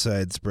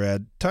fungicides,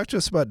 Brad. Talk to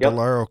us about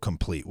Delaro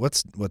Complete.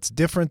 What's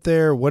different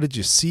there? What did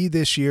you see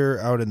this year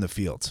out in the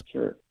fields?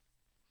 Sure.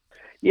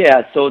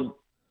 Yeah, so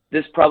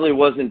this probably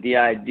wasn't the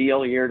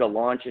ideal year to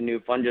launch a new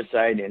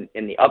fungicide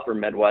in the upper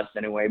Midwest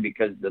anyway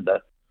because of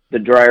the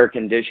drier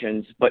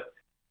conditions. But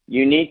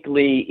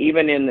uniquely,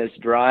 even in this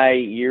dry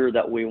year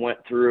that we went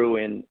through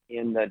in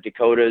the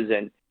Dakotas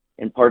and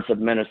in parts of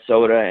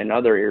Minnesota and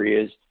other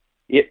areas,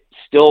 it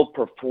still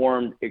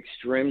performed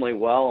extremely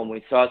well, and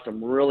we saw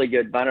some really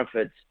good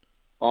benefits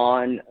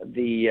on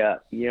the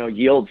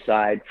yield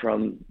side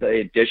from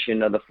the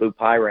addition of the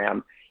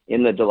flupyram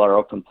in the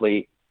Delaro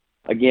Complete.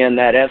 Again,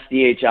 that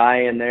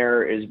SDHI in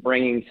there is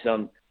bringing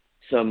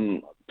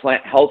some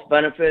plant health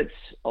benefits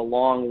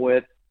along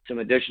with some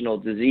additional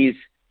disease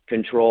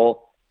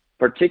control,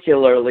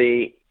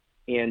 particularly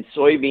in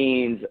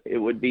soybeans. It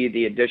would be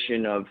the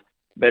addition of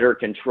better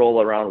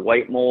control around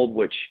white mold,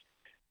 which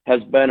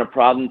has been a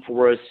problem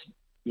for us,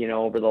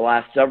 over the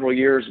last several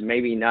years,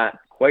 maybe not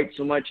quite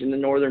so much in the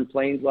Northern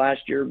Plains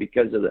last year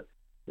because of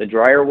the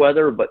drier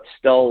weather, but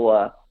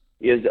still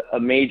is a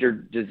major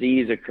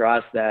disease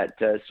across that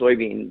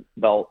soybean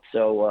belt.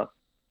 So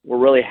we're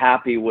really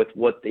happy with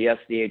what the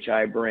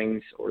SDHI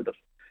brings, or the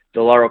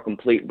Delaro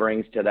Complete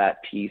brings to that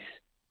piece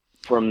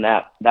from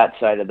that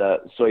side of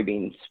the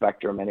soybean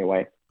spectrum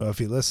anyway. Well, if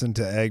you listen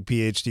to Ag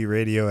PhD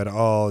Radio at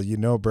all, you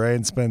know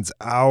Brian spends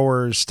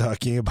hours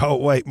talking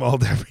about white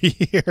mold every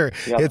year.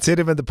 Yep. It's hit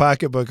him in the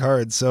pocketbook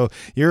hard. So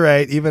you're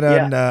right. Even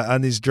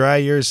on these dry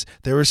years,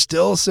 there were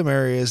still some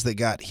areas that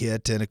got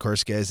hit. And, of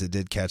course, guys that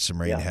did catch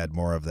some rain had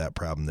more of that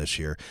problem this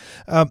year.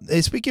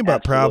 Hey, speaking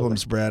about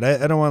problems, Brad,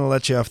 I don't want to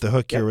let you off the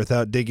hook here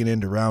without digging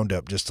into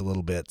Roundup just a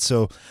little bit.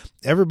 So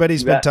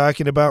everybody's been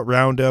talking about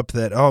Roundup,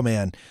 that, oh,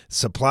 man,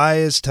 supply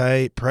is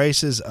tight,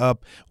 price is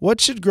up. What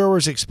should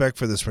growers expect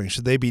for the spring?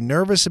 Should they be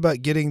nervous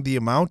about getting the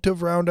amount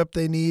of Roundup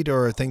they need,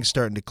 or are things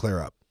starting to clear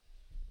up?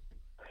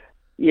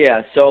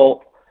 Yeah,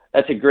 so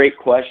that's a great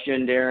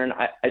question, Darren.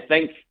 I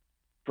think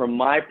from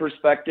my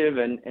perspective,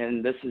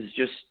 and this is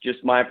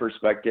just my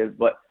perspective,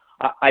 but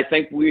I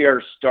think we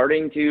are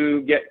starting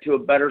to get to a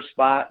better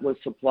spot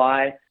with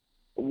supply.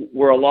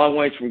 We're a long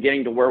ways from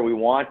getting to where we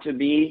want to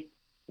be.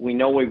 We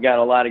know we've got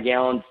a lot of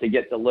gallons to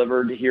get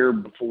delivered here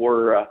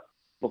before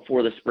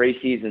the spray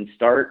season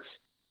starts.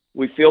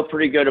 We feel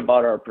pretty good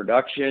about our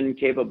production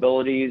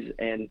capabilities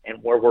and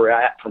where we're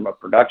at from a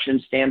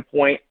production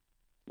standpoint,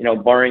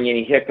 barring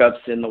any hiccups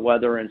in the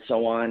weather and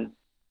so on,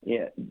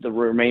 the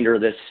remainder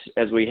of this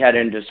as we head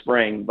into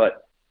spring.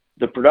 But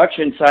the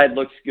production side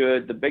looks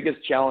good. The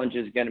biggest challenge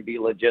is going to be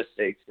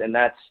logistics, and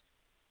that's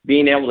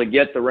being able to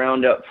get the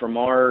Roundup from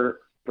our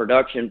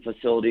production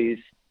facilities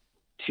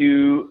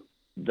to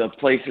the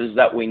places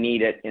that we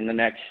need it in the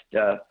next,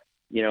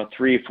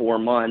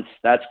 3-4 months.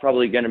 That's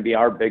probably going to be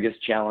our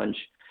biggest challenge.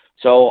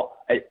 So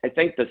I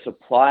think the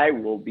supply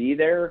will be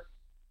there.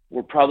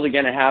 We're probably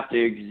going to have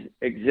to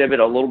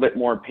exhibit a little bit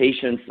more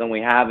patience than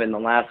we have in the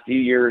last few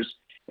years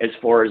as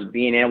far as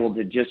being able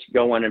to just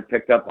go in and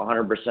pick up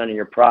 100% of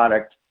your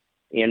product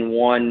in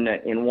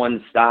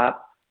one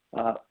stop.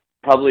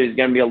 Probably is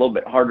going to be a little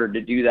bit harder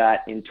to do that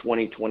in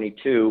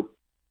 2022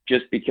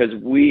 just because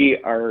we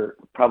are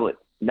probably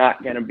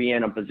not going to be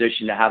in a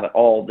position to have it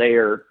all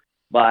there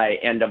by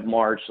end of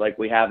March like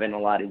we have in a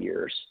lot of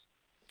years.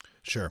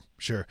 Sure.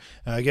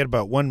 I got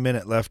about 1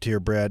 minute left here,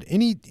 Brad.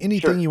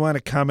 Anything you want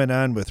to comment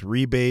on with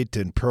rebate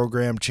and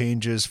program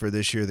changes for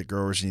this year that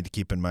growers need to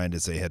keep in mind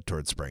as they head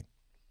towards spring?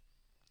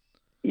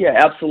 Yeah,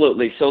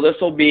 absolutely. So this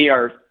will be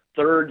our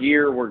third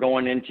year we're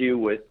going into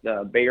with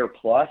Bayer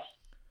Plus.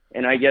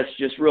 And I guess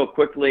just real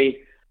quickly,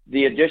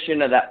 the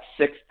addition of that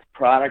sixth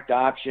product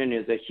option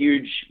is a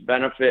huge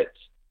benefit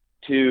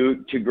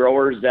to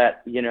growers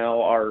that,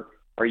 are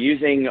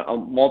using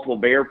multiple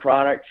Bayer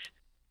products.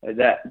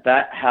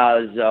 That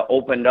has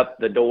opened up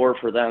the door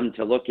for them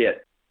to look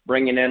at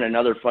bringing in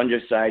another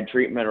fungicide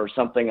treatment or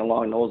something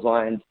along those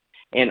lines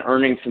and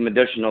earning some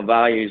additional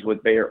value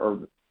with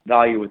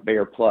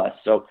Bayer Plus.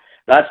 So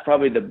that's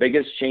probably the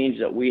biggest change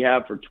that we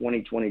have for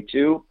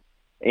 2022.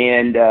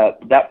 And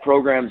that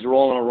program's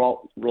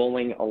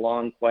rolling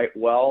along quite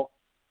well.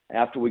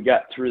 After we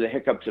got through the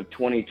hiccups of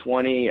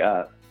 2020,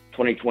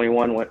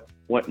 2021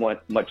 went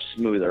much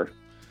smoother.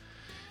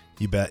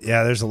 You bet.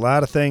 Yeah, there's a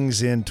lot of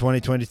things in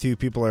 2022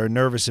 people are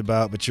nervous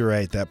about, but you're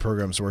right. That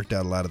program's worked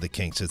out a lot of the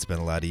kinks. It's been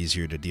a lot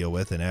easier to deal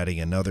with, and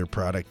adding another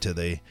product to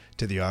the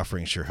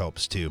offering sure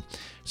helps too.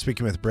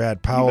 Speaking with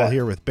Brad Powell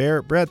here with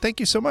Bayer. Brad, thank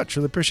you so much.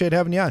 Really appreciate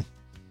having you on.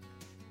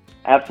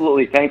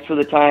 Absolutely. Thanks for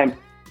the time.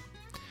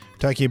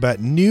 Talking about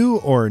new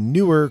or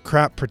newer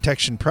crop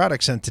protection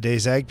products on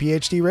today's Ag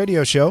PhD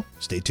radio show.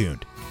 Stay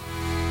tuned.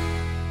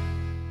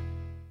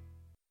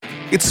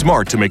 It's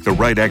smart to make the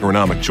right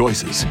agronomic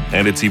choices,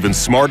 and it's even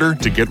smarter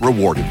to get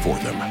rewarded for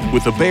them.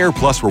 With the Bayer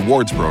Plus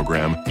Rewards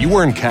program, you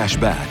earn cash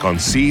back on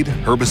seed,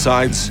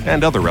 herbicides,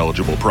 and other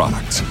eligible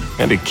products.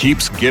 And it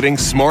keeps getting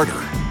smarter,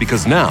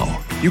 because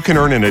now you can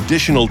earn an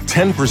additional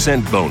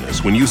 10%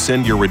 bonus when you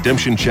send your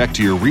redemption check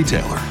to your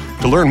retailer.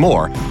 To learn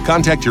more,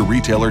 contact your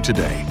retailer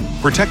today.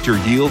 Protect your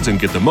yields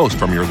and get the most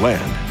from your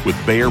land with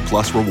Bayer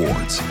Plus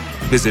Rewards.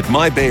 Visit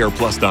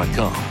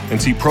mybayerplus.com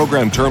and see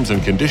program terms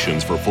and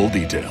conditions for full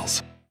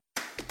details.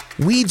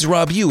 Weeds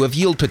rob you of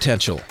yield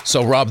potential,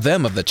 so rob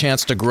them of the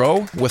chance to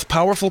grow with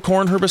powerful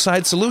corn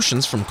herbicide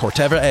solutions from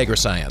Corteva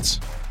Agriscience.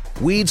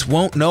 Weeds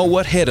won't know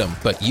what hit them,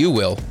 but you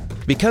will.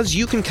 Because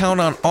you can count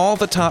on all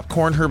the top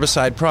corn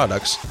herbicide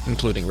products,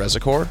 including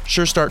Resicor,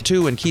 Sure Start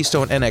 2, and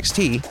Keystone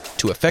NXT,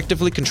 to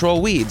effectively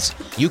control weeds,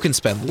 you can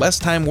spend less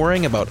time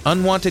worrying about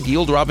unwanted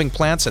yield-robbing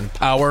plants and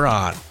power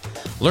on.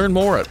 Learn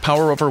more at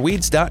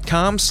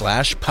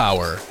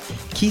poweroverweeds.com/power.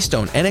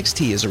 Keystone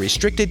NXT is a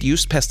restricted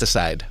use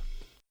pesticide.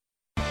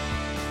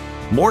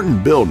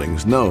 Morton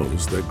Buildings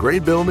knows that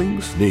great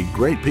buildings need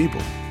great people,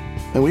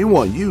 and we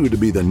want you to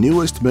be the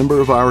newest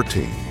member of our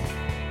team.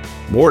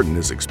 Morton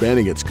is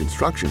expanding its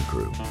construction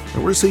crew,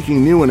 and we're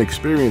seeking new and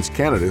experienced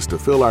candidates to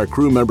fill our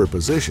crew member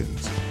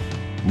positions.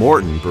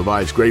 Morton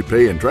provides great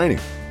pay and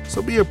training,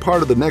 so be a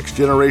part of the next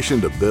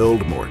generation to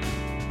build Morton.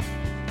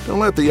 Don't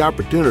let the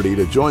opportunity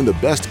to join the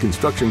best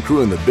construction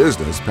crew in the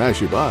business pass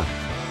you by.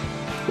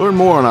 Learn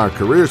more on our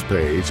careers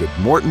page at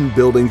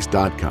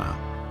mortonbuildings.com.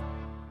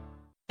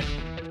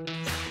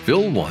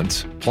 Fill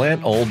once,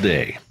 plant all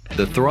day.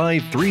 The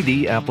Thrive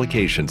 3D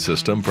application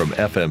system from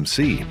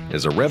FMC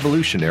is a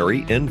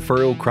revolutionary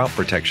in-furrow crop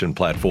protection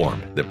platform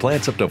that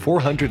plants up to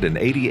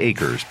 480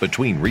 acres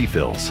between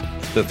refills.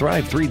 The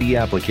Thrive 3D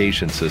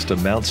application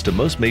system mounts to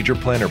most major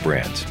planter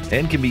brands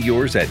and can be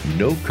yours at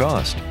no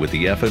cost with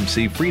the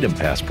FMC Freedom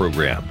Pass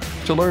program.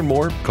 To learn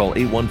more, call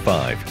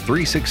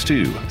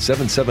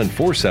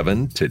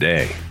 815-362-7747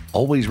 today.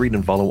 Always read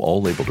and follow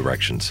all label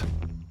directions.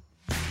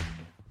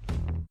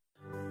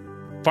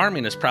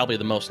 Farming is probably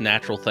the most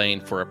natural thing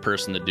for a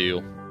person to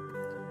do.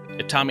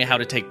 It taught me how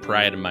to take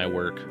pride in my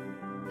work,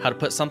 how to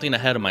put something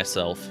ahead of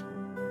myself.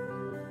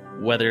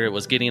 Whether it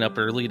was getting up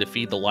early to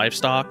feed the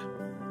livestock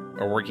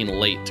or working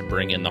late to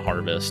bring in the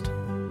harvest,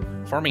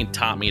 farming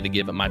taught me to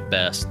give it my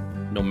best,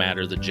 no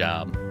matter the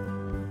job.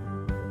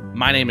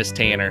 My name is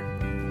Tanner.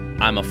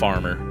 I'm a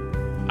farmer.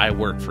 I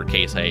work for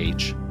Case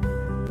IH.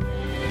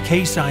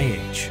 Case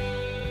IH.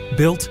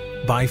 Built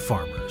by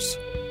farmers.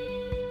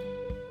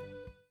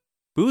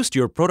 Boost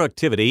your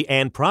productivity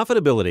and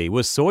profitability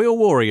with Soil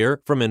Warrior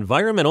from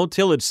Environmental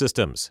Tillage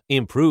Systems.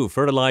 Improve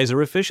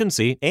fertilizer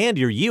efficiency and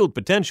your yield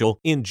potential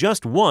in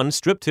just one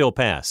strip till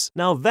pass.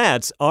 Now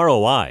that's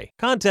ROI.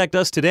 Contact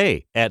us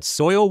today at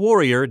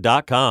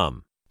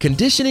soilwarrior.com.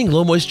 Conditioning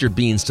low-moisture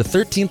beans to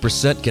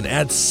 13% can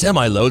add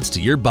semi-loads to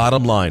your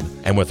bottom line.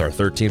 And with our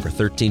 13 for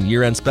 13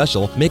 year-end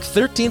special, make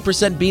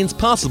 13% beans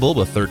possible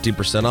with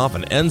 13% off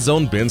an end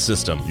zone bin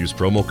system. Use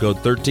promo code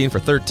 13 for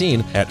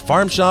 13 at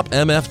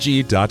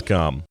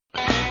farmshopmfg.com.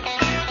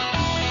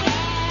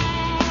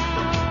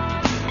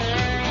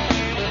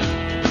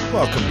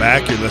 Welcome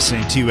back. You're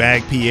listening to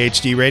Ag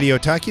PhD Radio,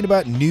 talking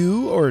about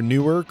new or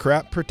newer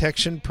crop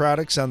protection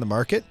products on the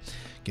market.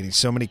 Getting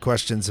so many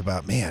questions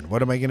about, man,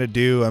 what am I going to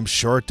do? I'm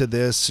short of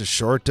this,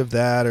 short of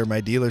that, or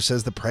my dealer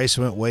says the price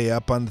went way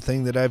up on the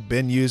thing that I've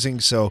been using,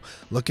 so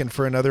looking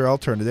for another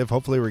alternative.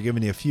 Hopefully we're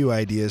giving you a few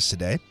ideas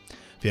today.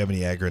 If you have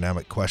any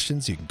agronomic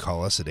questions, you can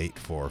call us at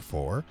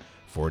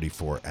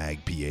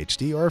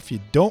 844-44-AG-PhD, or if you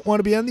don't want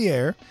to be on the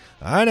air,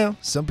 I know,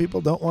 some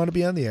people don't want to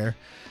be on the air,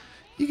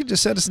 you can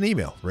just send us an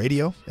email,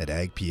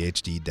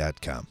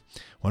 radio@agphd.com.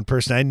 One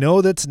person I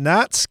know that's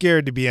not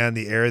scared to be on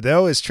the air,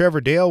 though, is Trevor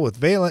Dale with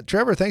Valent.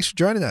 Trevor, thanks for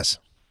joining us.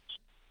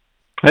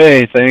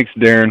 Hey, thanks,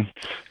 Darren.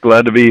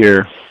 Glad to be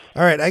here.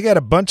 All right, I got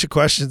a bunch of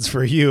questions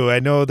for you. I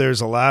know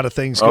there's a lot of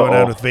things going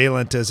on with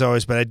Valent, as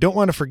always, but I don't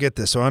want to forget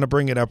this, so I want to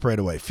bring it up right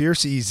away.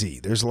 Fierce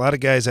EZ. There's a lot of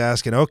guys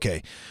asking,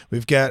 okay,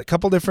 we've got a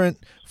couple different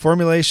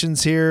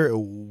formulations here.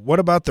 What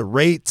about the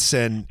rates,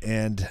 and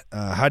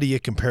how do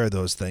you compare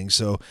those things?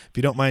 So if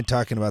you don't mind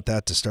talking about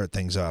that to start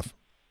things off.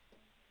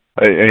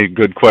 Hey,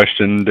 good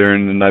question,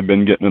 Darren, and I've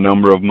been getting a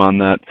number of them on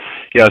that.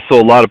 Yeah, so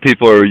a lot of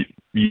people are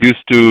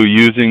used to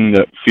using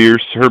the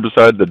Fierce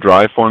herbicide, the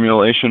dry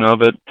formulation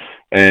of it,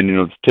 and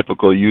the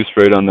typical use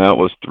rate on that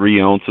was 3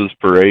 ounces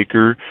per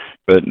acre,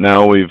 but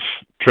now we are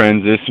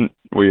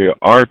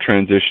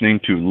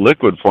transitioning to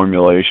liquid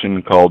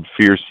formulation called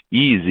Fierce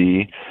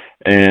EZ,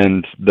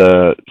 and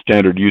the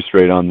standard use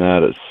rate on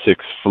that is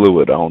 6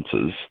 fluid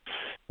ounces,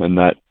 and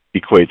that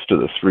equates to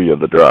the 3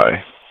 of the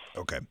dry.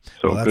 Okay.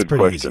 So well, that's good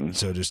pretty question. easy.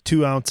 So just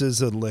 2 ounces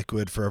of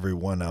liquid for every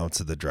 1 ounce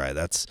of the dry.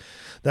 That's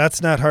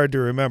not hard to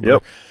remember.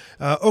 Yep.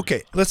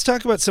 Okay, let's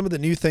talk about some of the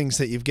new things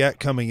that you've got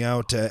coming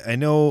out. I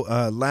know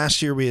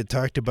last year we had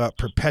talked about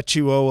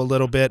Perpetuo a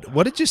little bit.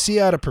 What did you see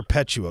out of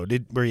Perpetuo?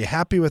 Were you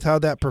happy with how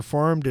that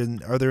performed,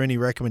 and are there any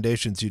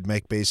recommendations you'd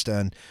make based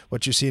on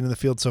what you're seeing in the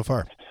field so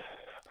far?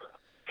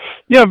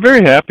 Yeah,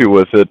 very happy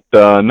with it.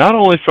 Not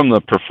only from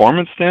the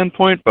performance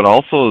standpoint, but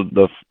also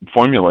the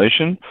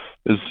formulation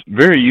is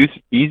very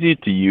easy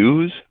to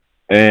use,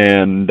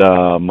 and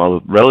a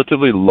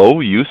relatively low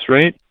use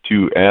rate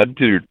to add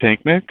to your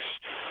tank mix.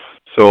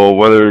 So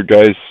whether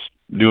guys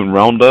doing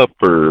Roundup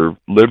or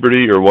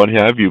Liberty or what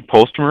have you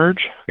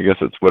post-merge, I guess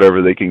it's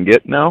whatever they can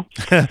get now.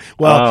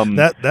 Well,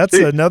 that's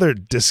another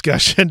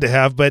discussion to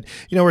have. But,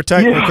 we're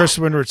talking, of course,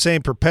 when we're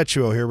saying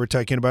Perpetuo here, we're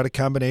talking about a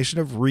combination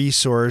of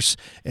Resource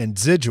and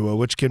Zidua,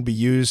 which can be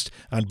used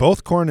on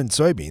both corn and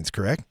soybeans,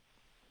 correct?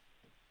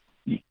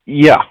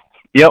 Yeah.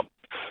 Yep.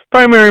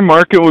 Primary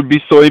market would be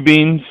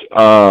soybeans.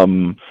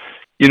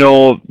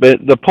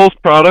 The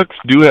post products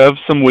do have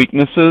some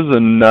weaknesses,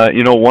 and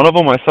one of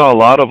them I saw a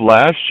lot of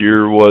last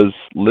year was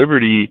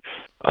Liberty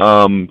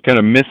kind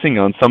of missing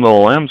on some of the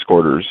lambs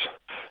quarters,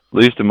 at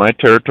least in my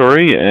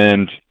territory.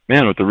 And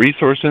man, with the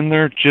Resource in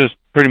there, just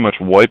pretty much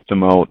wiped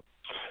them out.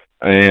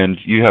 And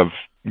you have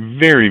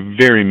very,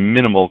 very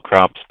minimal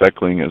crop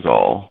speckling is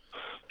all.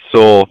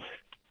 So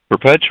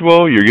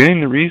Perpetuo, you're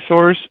getting the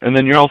Resource, and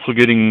then you're also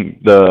getting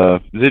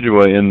the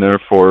Zidua in there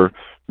for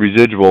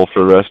residual for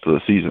the rest of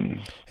the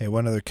season. Hey,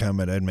 one other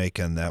comment I'd make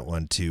on that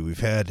one too. We've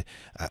had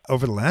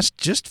over the last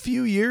just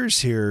few years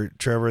here,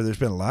 Trevor, there's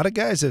been a lot of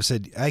guys that have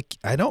said,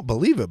 I don't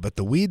believe it, but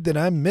the weed that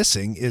I'm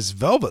missing is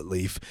velvet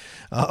leaf.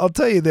 I'll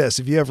tell you this,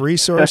 if you have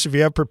Resource, if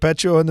you have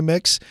Perpetuo in the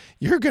mix,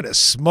 you're going to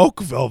smoke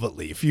velvet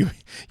leaf. You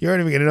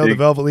aren't even going to know the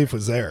velvet leaf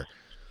was there.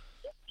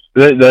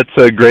 That's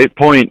a great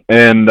point.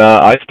 And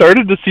I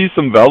started to see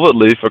some velvet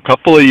leaf a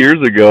couple of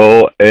years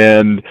ago,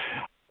 and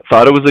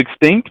thought it was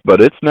extinct,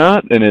 but it's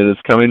not, and it is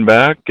coming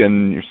back,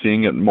 and you're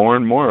seeing it more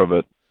and more of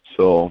it.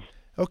 So.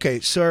 Okay,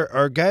 so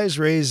our guys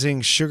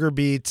raising sugar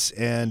beets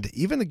and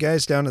even the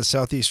guys down in the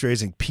southeast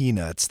raising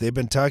peanuts, they've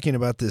been talking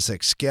about this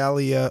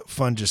Excalia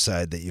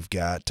fungicide that you've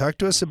got. Talk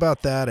to us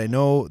about that. I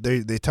know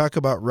they talk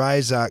about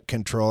rhizoc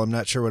control. I'm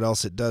not sure what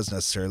else it does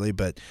necessarily,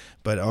 but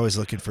always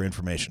looking for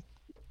information.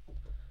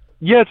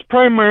 Yeah, it's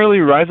primarily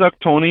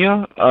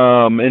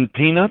Rhizoctonia in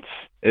peanuts.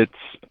 It's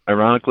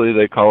ironically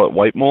they call it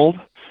white mold,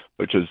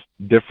 which is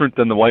different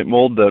than the white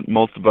mold that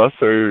most of us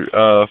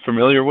are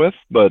familiar with,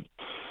 but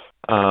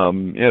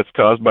it's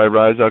caused by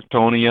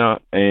Rhizoctonia,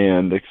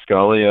 and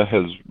Excalia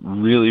has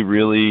really,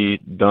 really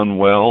done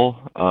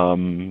well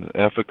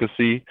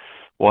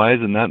efficacy-wise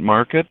in that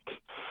market.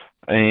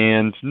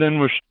 And then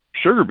with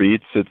sugar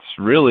beets, it's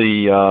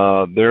really,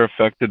 they're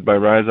affected by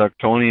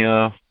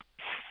Rhizoctonia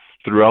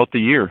throughout the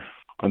year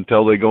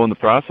until they go in the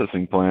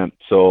processing plant.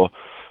 So a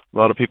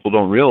lot of people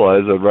don't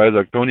realize that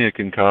Rhizoctonia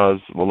can cause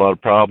a lot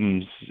of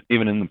problems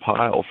even in the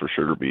pile for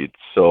sugar beets.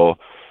 So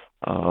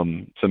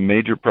it's a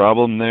major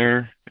problem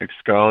there.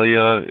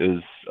 Excalia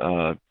is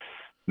a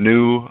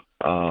new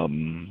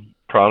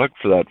product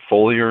for that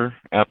foliar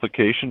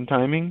application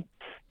timing.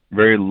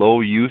 Very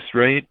low use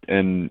rate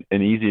and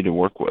easy to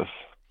work with.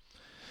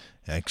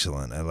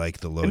 Excellent. I like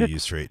the low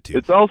use rate too.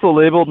 It's also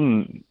labeled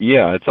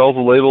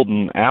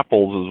in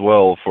apples as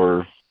well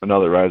for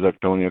another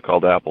Rhizoctonia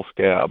called apple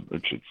scab,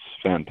 which it's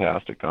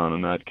fantastic on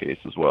in that case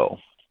as well.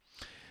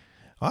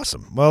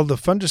 Awesome. Well, the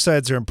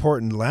fungicides are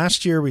important.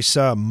 Last year we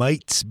saw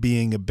mites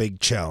being a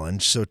big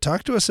challenge. So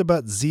talk to us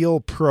about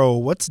Zeal Pro.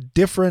 What's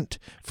different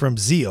from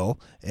Zeal,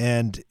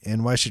 and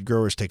why should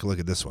growers take a look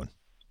at this one?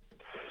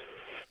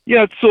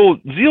 Yeah, so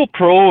Zeal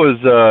Pro is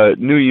a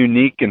new,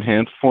 unique,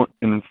 enhanced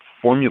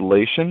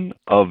formulation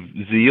of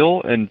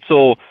Zeal. And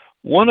so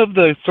one of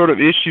the sort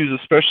of issues,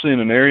 especially in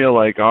an area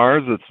like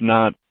ours that's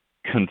not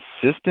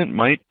consistent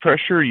mite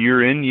pressure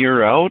year in,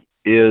 year out,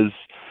 is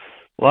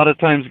a lot of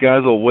times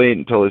guys will wait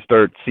until they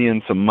start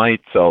seeing some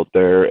mites out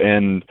there.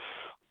 And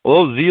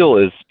although Zeal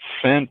is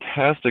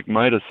fantastic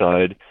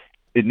miticide,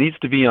 it needs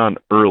to be on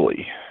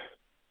early.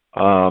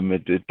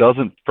 It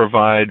doesn't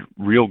provide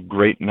real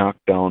great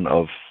knockdown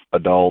of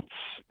adults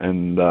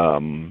and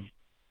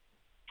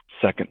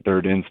second,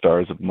 third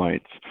instars of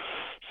mites.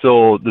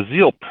 So the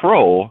Zeal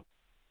Pro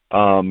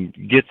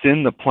gets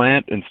in the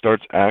plant and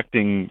starts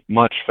acting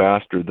much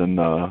faster than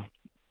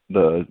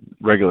the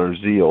regular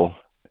Zeal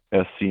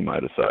SC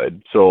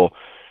miticide. So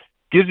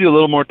gives you a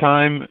little more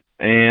time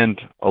and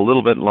a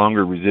little bit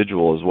longer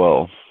residual as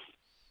well.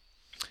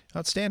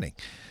 Outstanding.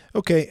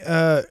 Okay,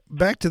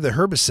 back to the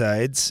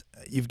herbicides.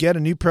 You've got a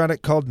new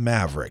product called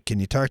Maverick.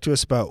 Can you talk to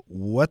us about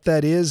what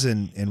that is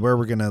and where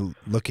we're going to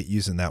look at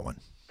using that one?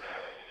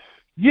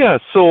 Yeah,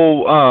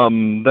 so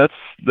that's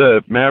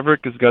the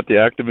Maverick has got the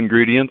active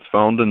ingredients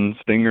found in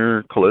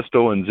Stinger,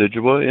 Callisto, and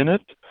Zidua in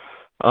it.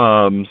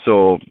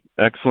 So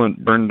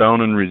excellent burn down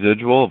and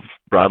residual of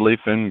broadleaf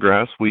and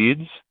grass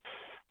weeds.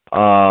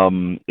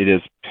 It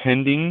is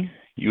pending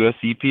US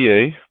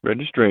EPA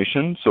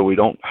registration, so we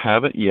don't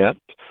have it yet.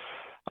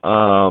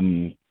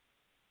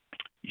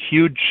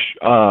 Huge,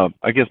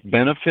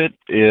 benefit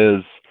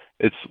is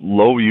its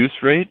low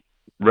use rate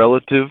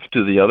relative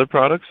to the other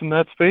products in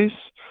that space.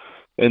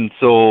 And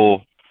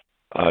so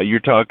you're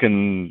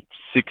talking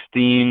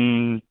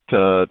 16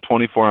 to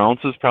 24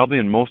 ounces probably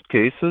in most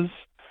cases,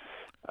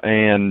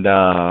 and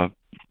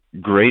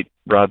great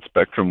broad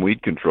spectrum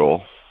weed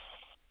control.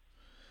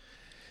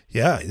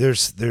 Yeah,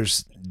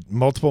 there's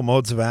multiple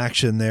modes of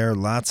action there.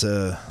 Lots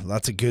of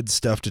good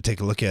stuff to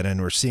take a look at,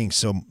 and we're seeing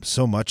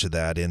so much of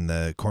that in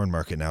the corn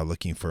market now.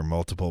 Looking for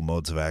multiple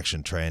modes of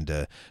action, trying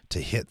to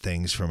hit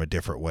things from a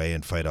different way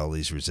and fight all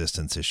these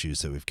resistance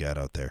issues that we've got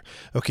out there.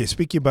 Okay,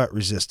 speaking about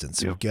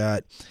resistance, We've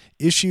got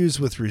issues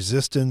with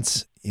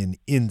resistance in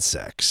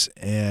insects,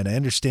 and I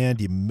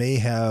understand you may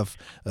have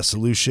a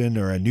solution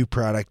or a new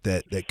product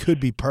that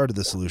could be part of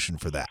the solution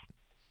for that.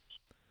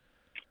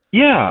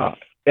 Yeah.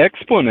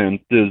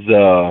 Exponent is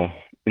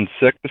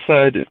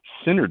insecticide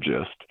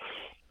synergist,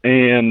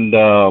 and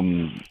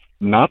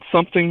not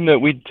something that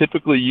we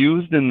typically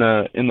used in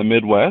the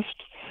Midwest,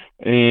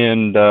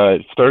 and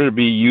it started to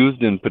be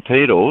used in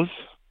potatoes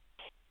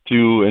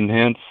to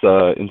enhance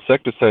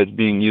insecticides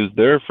being used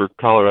there for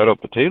Colorado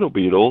potato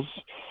beetles,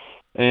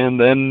 and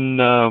then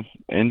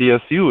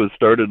NDSU has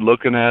started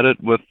looking at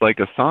it with like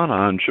Asana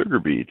on sugar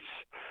beets,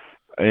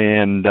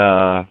 and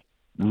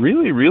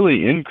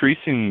really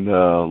increasing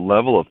the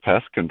level of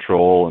pest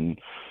control. And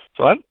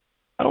so I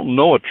don't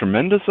know a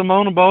tremendous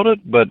amount about it,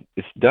 but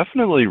it's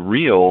definitely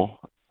real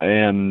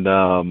and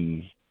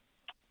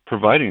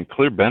providing a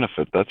clear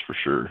benefit, that's for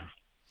sure.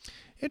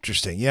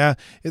 Interesting. Yeah,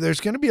 there's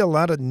going to be a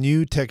lot of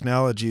new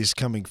technologies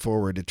coming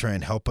forward to try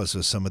and help us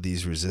with some of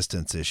these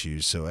resistance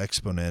issues. So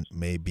Exponent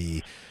may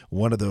be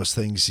one of those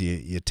things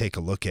you take a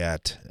look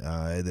at.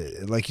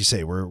 Like you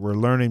say, we're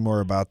learning more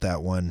about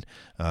that one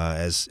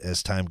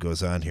as time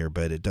goes on here,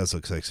 but it does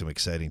look like some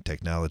exciting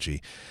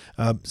technology.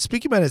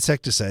 Speaking about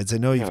insecticides, I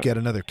know you've got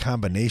another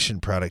combination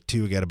product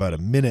too. We got about a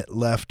minute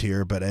left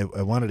here, but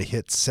I wanted to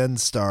hit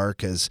SenStar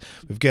because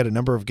we've got a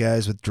number of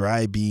guys with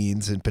dry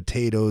beans and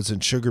potatoes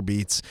and sugar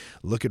beets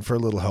looking for a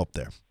little help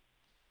there.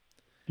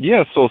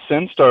 Yeah, so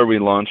SenStar we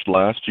launched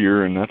last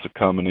year, and that's a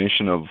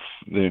combination of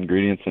the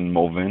ingredients in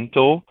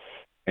Movento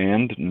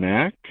and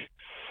NAC.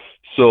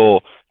 So,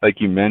 like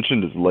you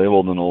mentioned, it's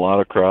labeled in a lot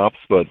of crops,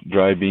 but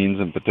dry beans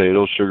and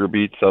potatoes, sugar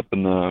beets up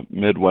in the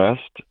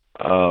Midwest,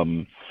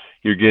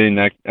 you're getting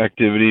that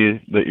activity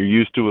that you're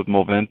used to with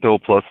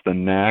Movento plus the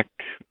NAC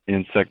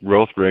insect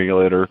growth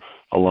regulator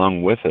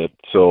along with it.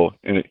 So,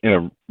 in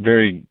a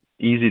very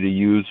easy to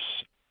use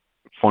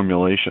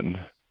formulation.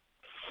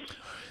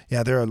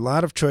 Yeah, there are a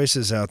lot of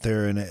choices out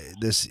there in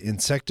this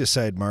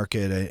insecticide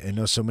market. I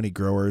know so many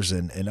growers,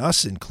 and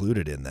us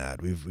included in that.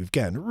 We've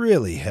gotten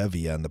really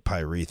heavy on the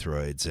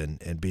pyrethroids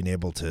and being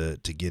able to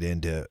get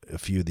into a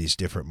few of these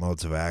different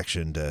modes of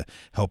action to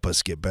help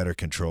us get better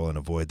control and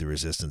avoid the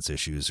resistance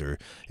issues, or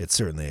it's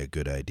certainly a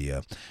good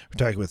idea. We're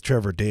talking with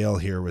Trevor Dale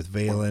here with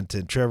Valent.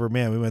 And Trevor,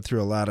 man, we went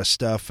through a lot of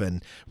stuff,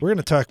 and we're going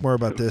to talk more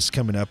about this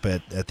coming up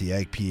at the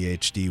Ag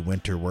PhD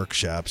Winter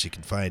Workshops. You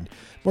can find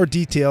more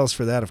details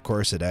for that, of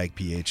course, at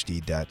agphd.com.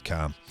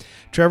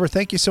 Trevor,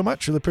 thank you so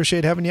much. Really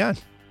appreciate having you on.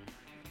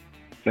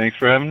 Thanks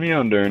for having me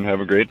on, Darren. Have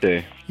a great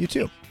day. You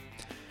too.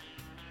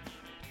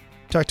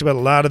 Talked about a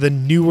lot of the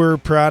newer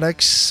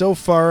products so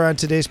far on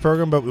today's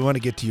program, but we want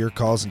to get to your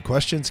calls and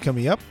questions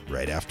coming up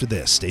right after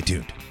this. Stay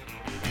tuned.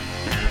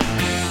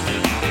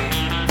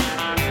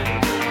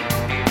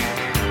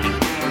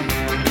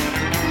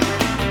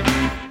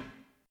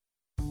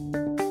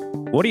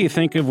 What do you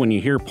think of when you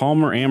hear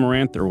Palmer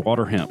Amaranth or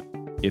water hemp?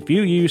 If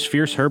you use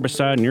Fierce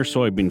herbicide in your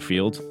soybean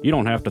fields, you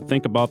don't have to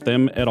think about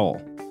them at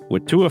all.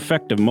 With 2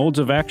 effective modes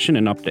of action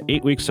and up to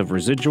 8 weeks of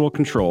residual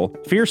control,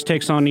 Fierce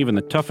takes on even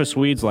the toughest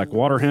weeds like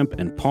water hemp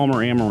and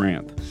Palmer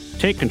Amaranth.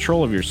 Take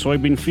control of your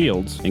soybean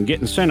fields and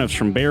get incentives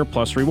from Bayer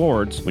Plus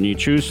Rewards when you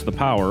choose the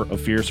power of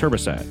Fierce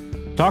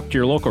herbicide. Talk to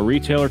your local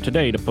retailer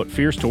today to put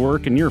Fierce to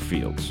work in your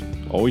fields.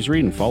 Always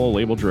read and follow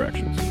label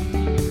directions.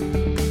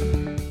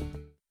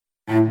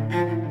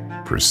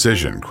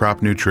 Precision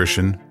crop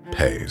nutrition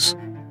pays.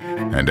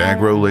 And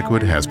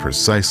AgroLiquid has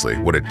precisely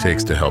what it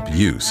takes to help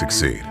you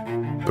succeed.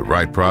 The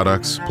right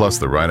products plus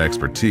the right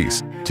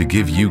expertise to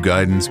give you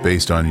guidance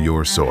based on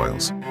your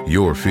soils,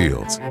 your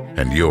fields,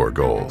 and your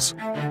goals.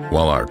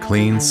 While our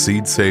clean,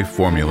 seed-safe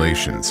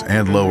formulations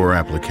and lower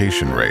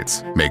application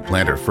rates make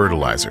planter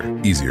fertilizer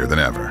easier than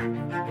ever.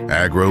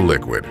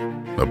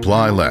 AgroLiquid.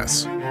 Apply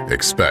less.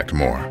 Expect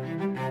more.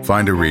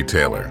 Find a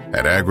retailer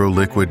at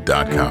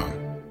agroliquid.com.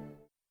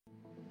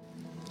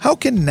 How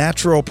can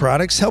natural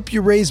products help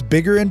you raise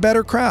bigger and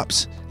better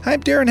crops?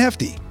 I'm Darren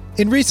Hefty.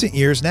 In recent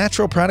years,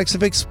 natural products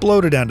have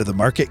exploded onto the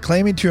market,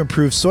 claiming to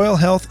improve soil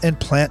health and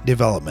plant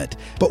development.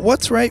 But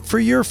what's right for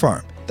your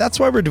farm? That's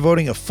why we're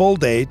devoting a full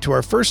day to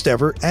our first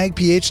ever Ag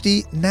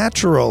PhD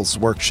Naturals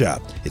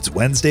Workshop. It's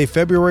Wednesday,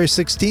 February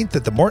 16th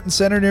at the Morton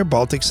Center near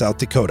Baltic, South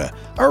Dakota.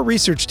 Our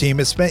research team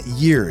has spent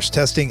years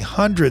testing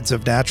hundreds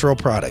of natural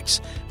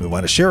products. We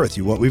want to share with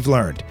you what we've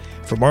learned.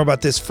 For more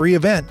about this free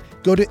event,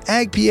 go to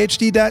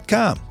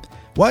agphd.com.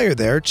 While you're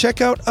there,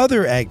 check out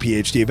other Ag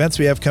PhD events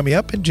we have coming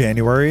up in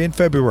January and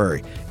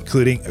February,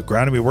 including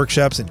agronomy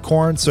workshops in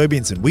corn,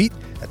 soybeans, and wheat,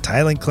 a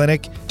tiling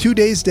clinic, 2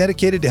 days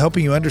dedicated to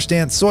helping you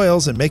understand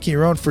soils and making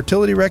your own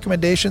fertility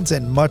recommendations,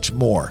 and much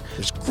more.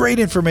 There's great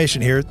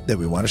information here that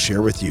we want to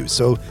share with you.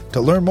 So to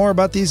learn more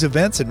about these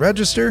events and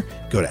register,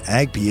 go to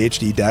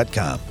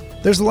agphd.com.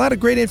 There's a lot of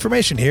great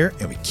information here,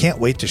 and we can't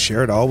wait to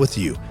share it all with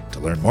you. To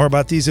learn more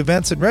about these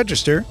events and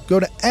register, go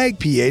to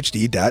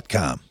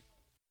agphd.com.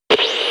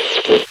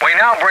 We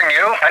now bring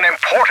you an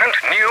important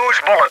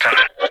news bulletin.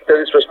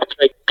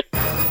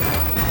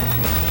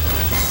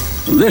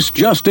 This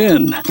just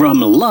in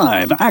from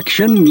Live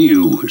Action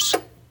News.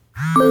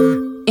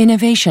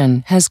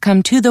 Innovation has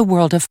come to the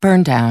world of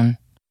burndown.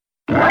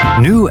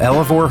 New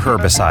Elevore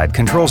herbicide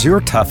controls your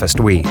toughest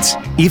weeds,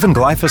 even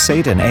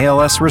glyphosate and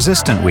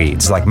ALS-resistant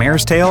weeds like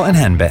mare's tail and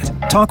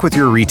henbit. Talk with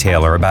your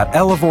retailer about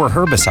Elevore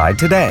herbicide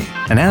today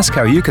and ask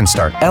how you can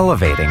start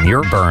elevating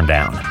your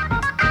burndown.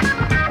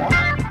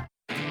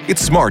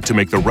 It's smart to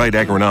make the right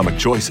agronomic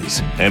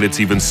choices, and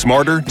it's even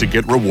smarter to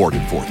get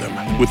rewarded for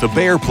them. With the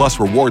Bayer Plus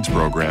Rewards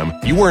program,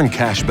 you earn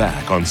cash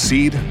back on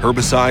seed,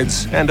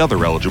 herbicides, and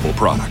other eligible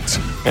products.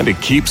 And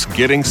it keeps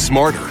getting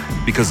smarter,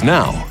 because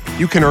now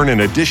you can earn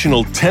an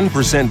additional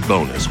 10%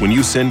 bonus when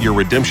you send your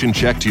redemption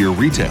check to your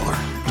retailer.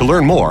 To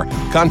learn more,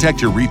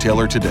 contact your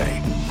retailer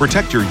today.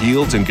 Protect your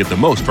yields and get the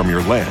most from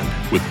your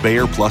land with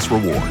Bayer Plus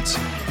Rewards.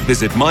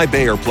 Visit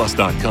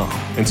mybayerplus.com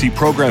and see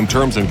program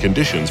terms and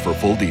conditions for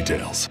full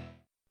details.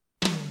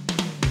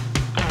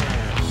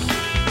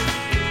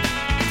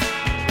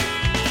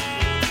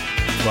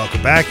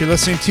 Welcome back. You're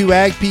listening to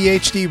Ag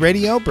PhD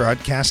Radio,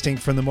 broadcasting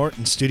from the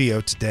Morton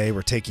studio today.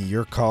 We're taking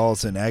your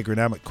calls and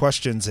agronomic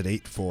questions at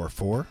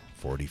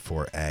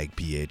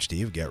 844-44-AG-PhD.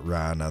 We've got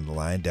Ron on the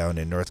line down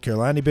in North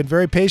Carolina. You've been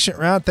very patient,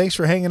 Ron. Thanks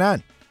for hanging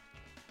on.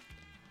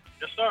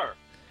 Yes, sir.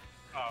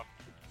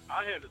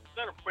 I had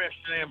sent a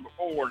question in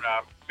before, and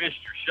I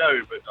missed your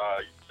show, but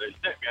they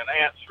sent me an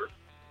answer.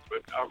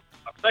 But I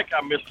think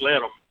I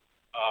misled them.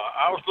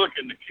 I was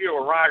looking to kill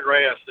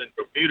ryegrass and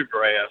Bermuda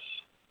grass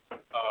for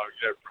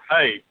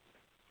hay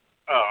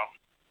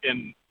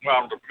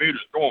while the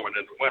Bermuda's dormant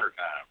in the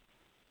wintertime.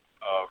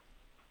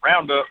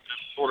 Roundup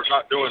just sort of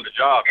not doing the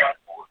job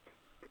anymore.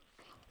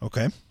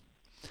 Okay.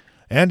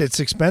 And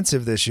it's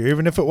expensive this year,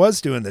 even if it was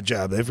doing the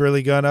job. They've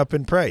really gone up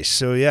in price.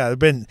 So, yeah, there have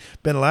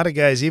been a lot of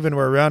guys, even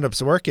where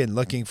Roundup's working,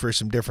 looking for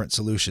some different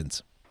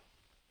solutions.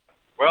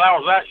 Well, I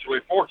was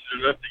actually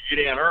fortunate enough to get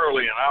in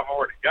early, and I've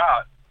already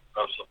got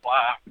a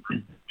supply for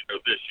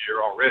this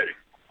year already.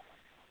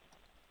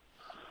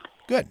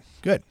 Good.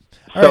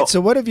 All right,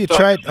 so what have you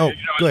tried? Oh,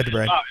 go ahead,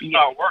 Brian. It's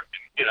not working,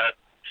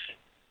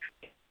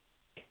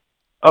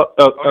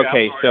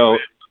 Okay, so,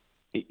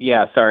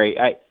 yeah, sorry.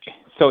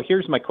 So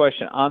here's my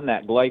question on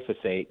that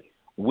glyphosate.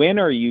 When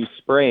are you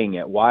spraying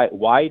it?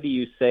 Why do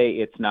you say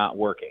it's not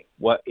working?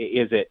 What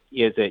is it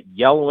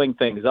yellowing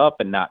things up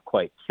and not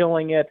quite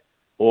killing it,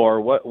 or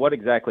what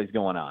exactly is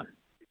going on?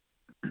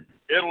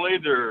 It'll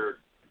either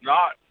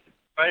not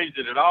phase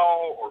it at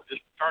all or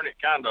just turn it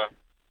kind of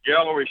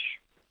yellowish,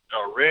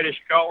 reddish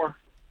color,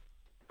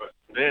 but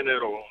then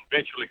it'll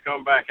eventually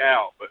come back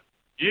out. But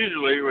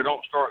usually we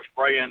don't start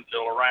spraying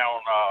until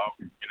around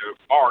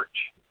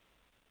March,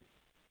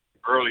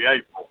 early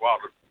April, while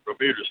the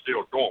Bermuda's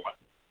still dormant.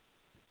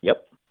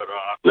 Yep. But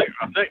I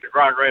think the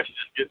ryegrass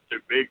just gets too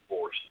big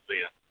for us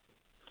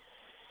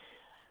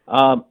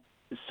then.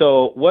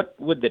 So what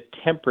would the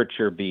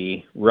temperature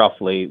be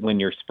roughly when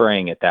you're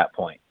spraying at that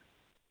point?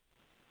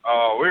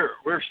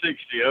 We're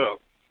 60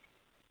 up.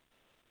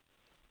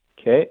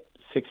 Okay,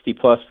 60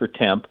 plus for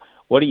temp.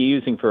 What are you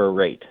using for a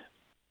rate?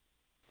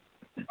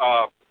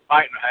 Pint and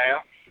a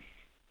half.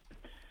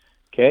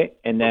 Okay,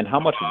 and then how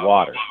much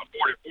water?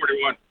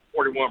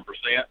 41%.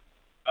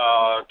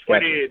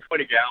 20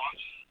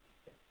 gallons.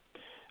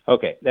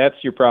 Okay,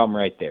 that's your problem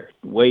right there.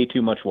 Way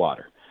too much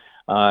water.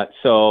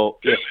 So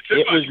if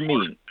it was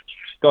me,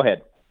 go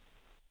ahead.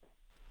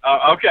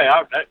 Okay,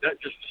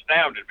 that just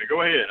astounded me.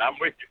 Go ahead, I'm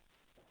with you.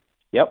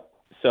 Yep.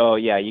 So,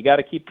 yeah, you got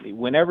to keep,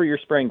 whenever you're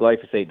spraying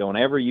glyphosate, don't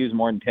ever use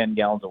more than 10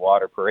 gallons of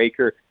water per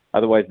acre.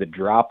 Otherwise, the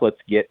droplets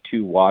get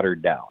too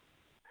watered down.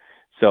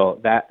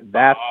 So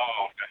that's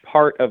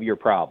part of your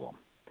problem.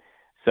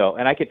 So,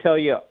 and I could tell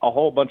you a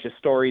whole bunch of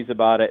stories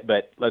about it,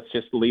 but let's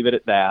just leave it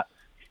at that.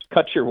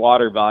 Cut your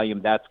water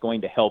volume. That's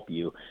going to help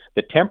you.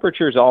 The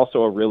temperature is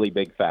also a really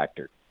big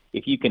factor.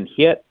 If you can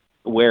hit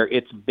where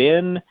it's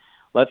been,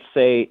 let's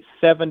say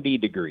 70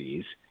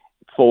 degrees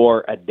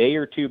for a day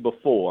or two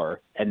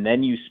before, and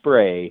then you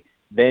spray,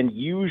 then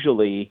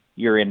usually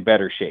you're in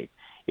better shape.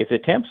 If the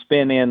temp's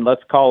been in,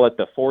 let's call it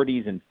the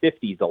 40s and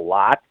 50s a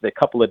lot, the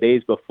couple of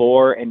days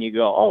before, and you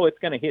go, oh, it's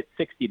going to hit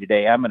 60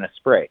 today, I'm going to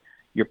spray.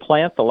 Your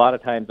plants a lot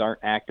of times aren't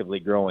actively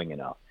growing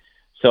enough.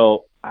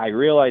 So I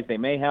realize they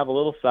may have a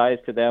little size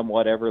to them,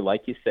 whatever,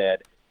 like you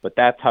said, but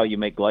that's how you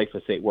make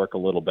glyphosate work a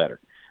little better.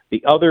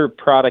 The other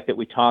product that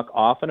we talk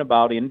often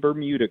about in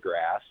Bermuda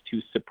grass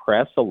to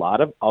suppress a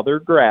lot of other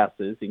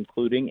grasses,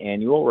 including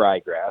annual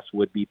ryegrass,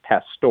 would be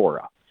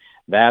Pastora.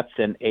 That's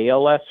an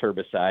ALS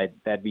herbicide.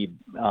 That'd be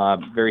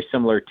very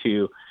similar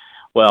to,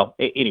 well,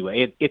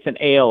 anyway, it's an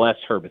ALS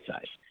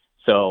herbicide.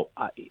 So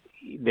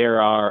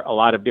there are a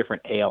lot of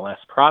different ALS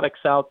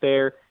products out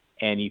there,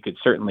 and you could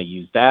certainly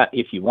use that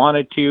if you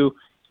wanted to.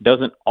 It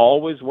doesn't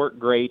always work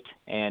great,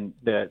 and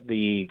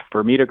the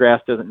Bermuda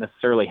grass doesn't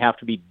necessarily have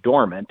to be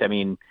dormant. I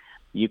mean,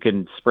 you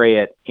can spray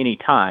it any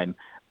time,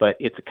 but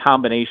it's a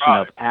combination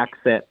of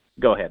accent.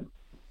 Go ahead.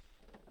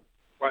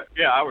 Well,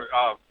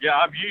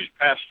 I've used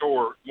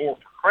Pastor more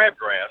for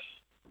crabgrass,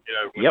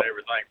 when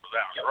everything was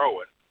out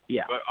growing.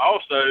 Yeah. But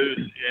also,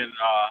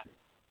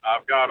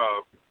 I've got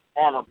a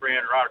farmer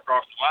friend right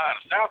across the line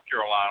in South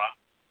Carolina,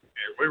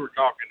 and we were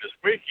talking this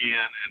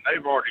weekend, and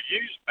they've already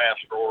used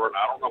Pastor, and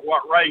I don't know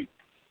what rate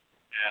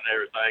and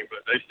everything,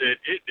 but they said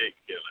it didn't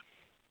kill it.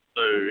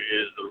 So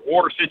is the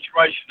water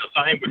situation the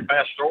same with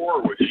Pastor,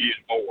 or would you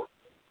use more?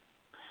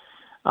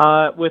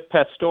 With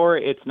Pastora,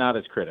 it's not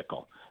as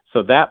critical.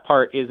 So that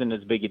part isn't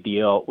as big a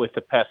deal. With the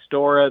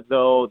Pastora,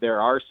 though,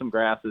 there are some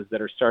grasses that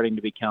are starting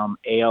to become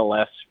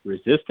ALS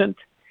resistant.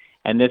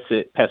 And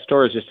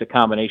Pastora is just a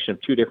combination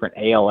of two different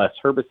ALS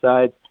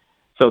herbicides.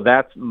 So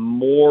that's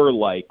more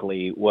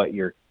likely what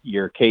your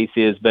case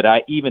is. But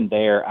I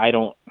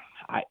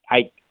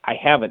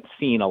haven't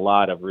seen a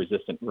lot of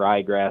resistant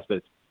ryegrass, but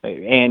it's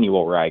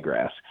annual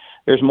ryegrass.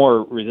 There's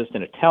more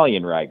resistant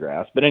Italian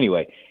ryegrass. But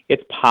anyway,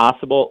 it's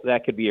possible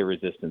that could be a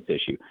resistance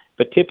issue.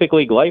 But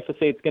typically,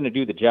 glyphosate's going to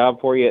do the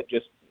job for you.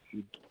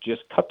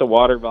 Just cut the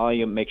water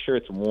volume, make sure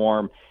it's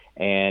warm,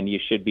 and you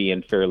should be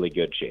in fairly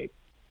good shape.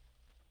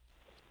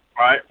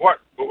 All right. What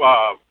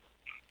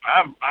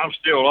I'm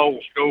still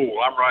old school.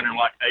 I'm running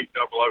like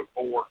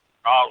 8004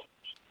 nozzles.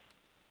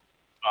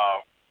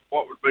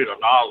 What would be the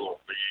nozzle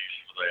to use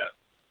for that?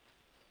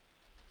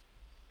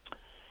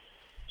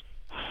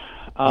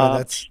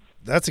 Well,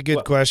 that's a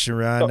good question,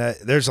 Ron.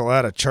 There's a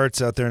lot of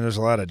charts out there, and there's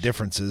a lot of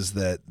differences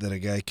that a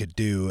guy could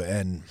do,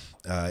 and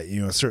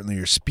certainly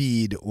your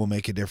speed will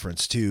make a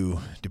difference too,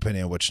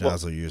 depending on which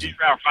nozzle you're using. He's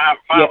around five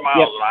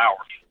miles an hour.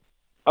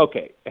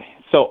 Okay,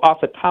 so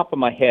off the top of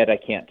my head, I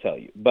can't tell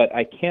you, but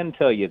I can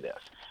tell you this.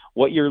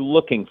 What you're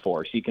looking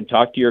for, so you can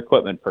talk to your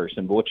equipment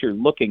person, but what you're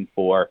looking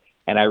for,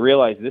 and I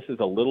realize this is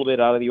a little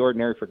bit out of the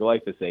ordinary for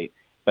glyphosate,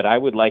 but I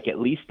would like at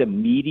least a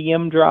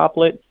medium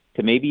droplet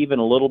to maybe even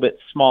a little bit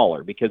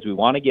smaller, because we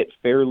want to get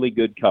fairly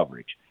good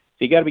coverage.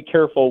 So you got to be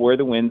careful where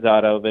the wind's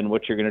out of and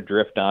what you're going to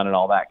drift on and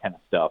all that kind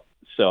of stuff.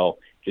 So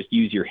just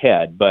use your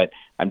head. But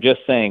I'm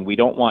just saying we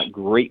don't want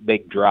great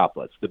big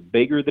droplets. The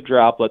bigger the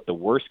droplet, the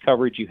worse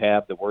coverage you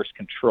have, the worse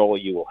control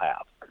you will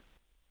have.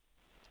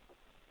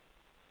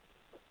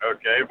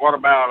 Okay, what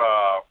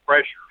about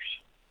pressures?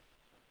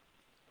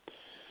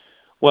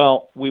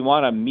 Well, we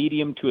want a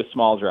medium to a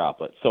small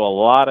droplet. So a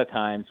lot of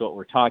times what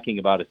we're talking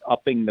about is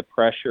upping the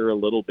pressure a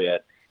little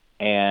bit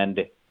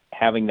and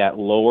having that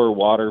lower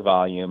water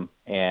volume,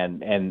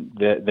 and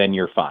then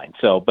you're fine.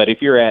 So, but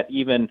if you're at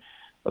even,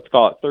 let's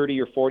call it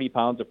 30 or 40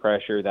 pounds of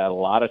pressure, that a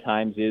lot of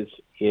times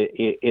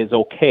is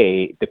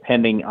okay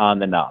depending on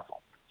the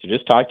nozzle. So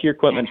just talk to your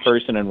equipment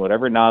person and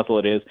whatever nozzle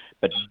it is,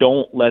 but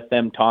don't let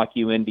them talk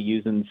you into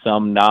using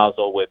some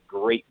nozzle with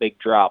great big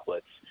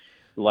droplets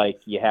like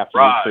you have to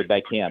use for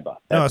dicamba.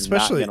 That's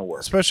not going to work.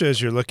 Especially as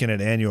you're looking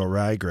at annual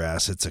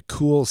ryegrass. It's a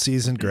cool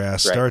season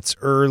grass, starts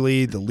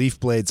early, the leaf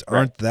blades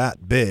aren't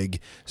that big,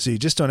 so you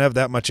just don't have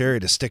that much area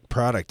to stick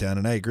product down.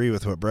 And I agree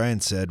with what Brian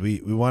said.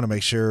 We want to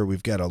make sure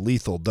we've got a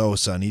lethal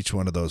dose on each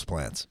one of those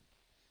plants.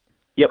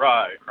 Yep.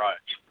 Right.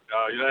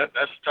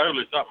 That's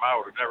totally something I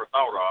would have never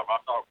thought of. I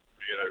thought,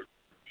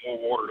 more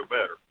water the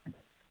better.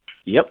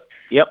 Yep.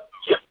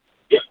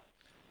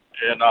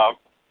 And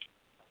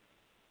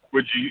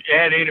would you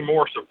add any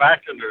more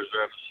surfactant, or is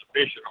that a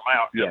sufficient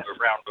amount in the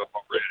Roundup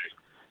already?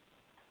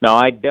 No,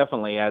 I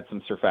definitely add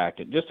some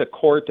surfactant. Just a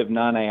quart of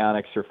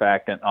non-ionic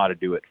surfactant ought to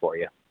do it for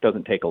you.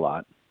 Doesn't take a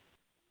lot.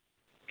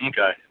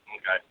 Okay.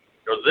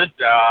 Because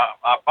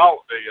I bought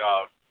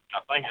I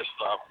think it's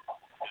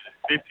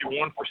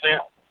 51%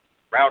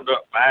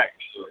 Roundup Max,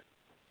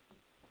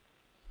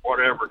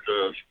 whatever,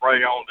 to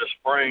spray on this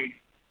spring.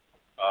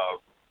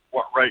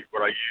 What rate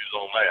would I use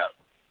on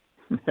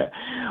that?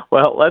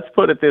 Well, let's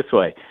put it this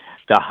way.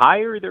 The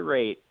higher the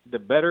rate, the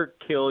better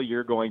kill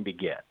you're going to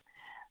get.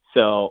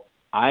 So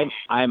I'm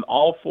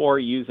all for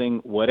using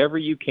whatever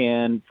you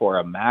can for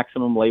a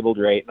maximum labeled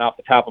rate. And off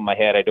the top of my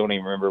head, I don't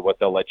even remember what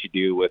they'll let you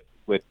do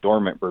with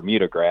dormant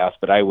Bermuda grass,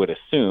 but I would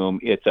assume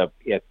it's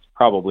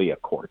probably a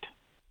quart.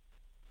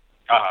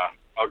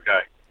 Okay.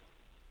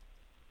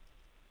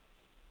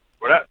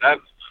 Well,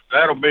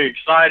 that'll be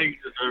exciting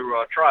to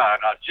try.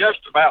 I just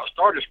about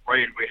started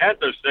spraying. We had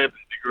those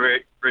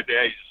 70-degree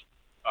days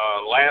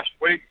last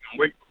week and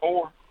week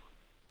before,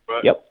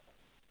 but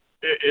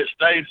it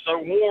stayed so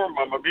warm,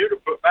 my Bermuda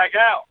put back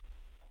out.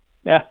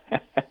 Yeah,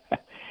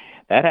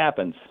 that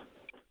happens.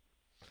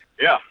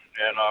 Yeah,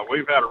 and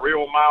we've had a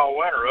real mild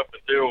winter up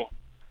until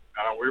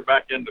we're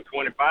back into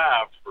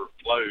 25 for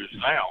lows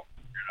now.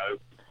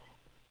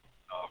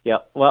 Yeah,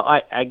 well,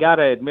 I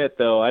gotta admit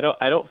though, I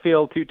don't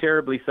feel too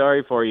terribly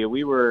sorry for you.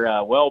 We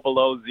were well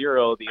below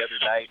zero the other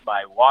night.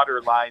 My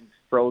water lines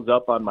froze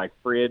up on my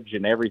fridge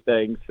and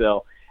everything.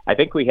 So I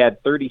think we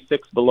had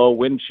 36 below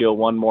wind chill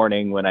one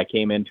morning when I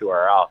came into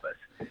our office.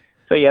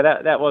 So yeah,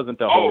 that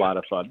wasn't a whole lot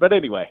of fun. But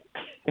anyway.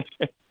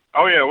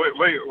 Oh yeah,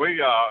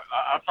 we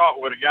I talked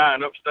with a guy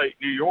in upstate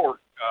New York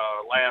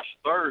last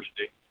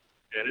Thursday,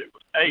 and it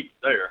was 8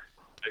 there.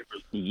 It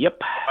was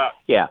about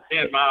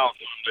 10 miles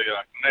from the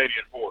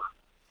Canadian border.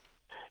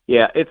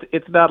 Yeah,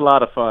 it's not a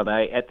lot of fun.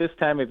 At this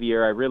time of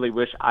year, I really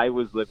wish I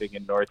was living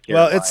in North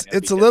Carolina. Well,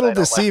 it's a little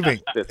deceiving.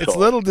 It's a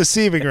little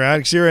deceiving, Ron,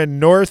 because you're in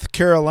North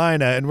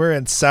Carolina and we're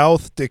in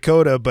South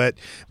Dakota. But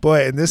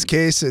boy, in this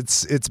case,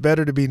 it's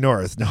better to be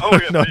north. No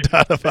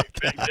doubt about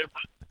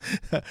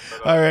that.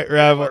 All right,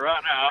 Rob.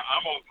 Right now,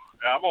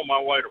 I'm on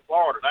my way to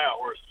Florida now,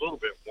 where it's a little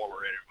bit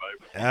warmer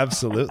anyway.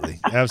 Absolutely.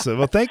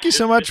 Well, thank you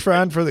so much,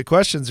 Ron, for the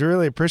questions. We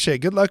really appreciate it.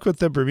 Good luck with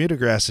the Bermuda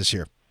grass this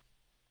year.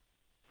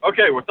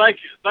 Okay, well, thank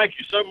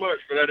you so much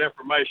for that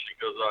information,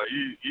 because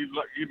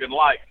you've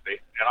enlightened me,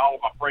 and all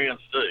of my friends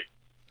do.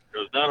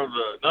 Because none of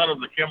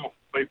the chemical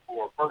people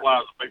or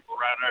fertilizer people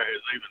around there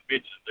has even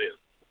mentioned this.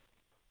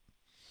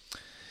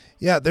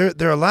 Yeah,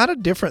 there are a lot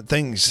of different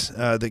things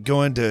that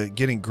go into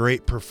getting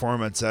great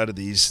performance out of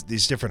these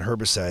different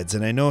herbicides,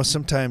 and I know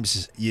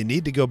sometimes you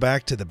need to go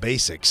back to the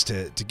basics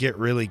to get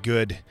really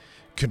good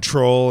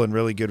control and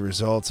really good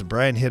results. And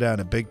Brian hit on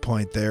a big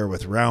point there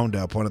with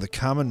Roundup. One of the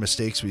common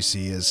mistakes we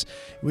see is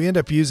we end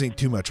up using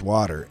too much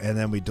water, and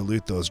then we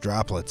dilute those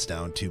droplets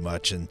down too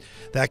much, and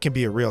that can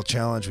be a real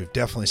challenge. We've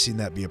definitely seen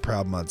that be a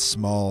problem on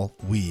small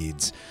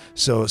weeds.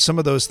 So some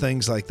of those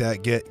things like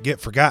that get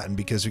forgotten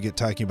because we get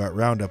talking about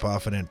Roundup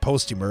often in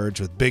post-emerge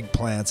with big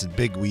plants and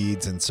big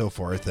weeds and so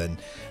forth, and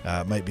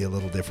it might be a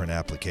little different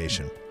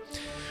application.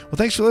 Well,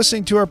 thanks for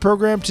listening to our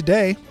program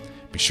today.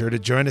 Be sure to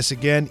join us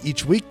again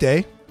each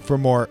weekday for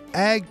more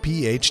Ag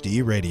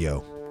PhD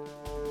Radio.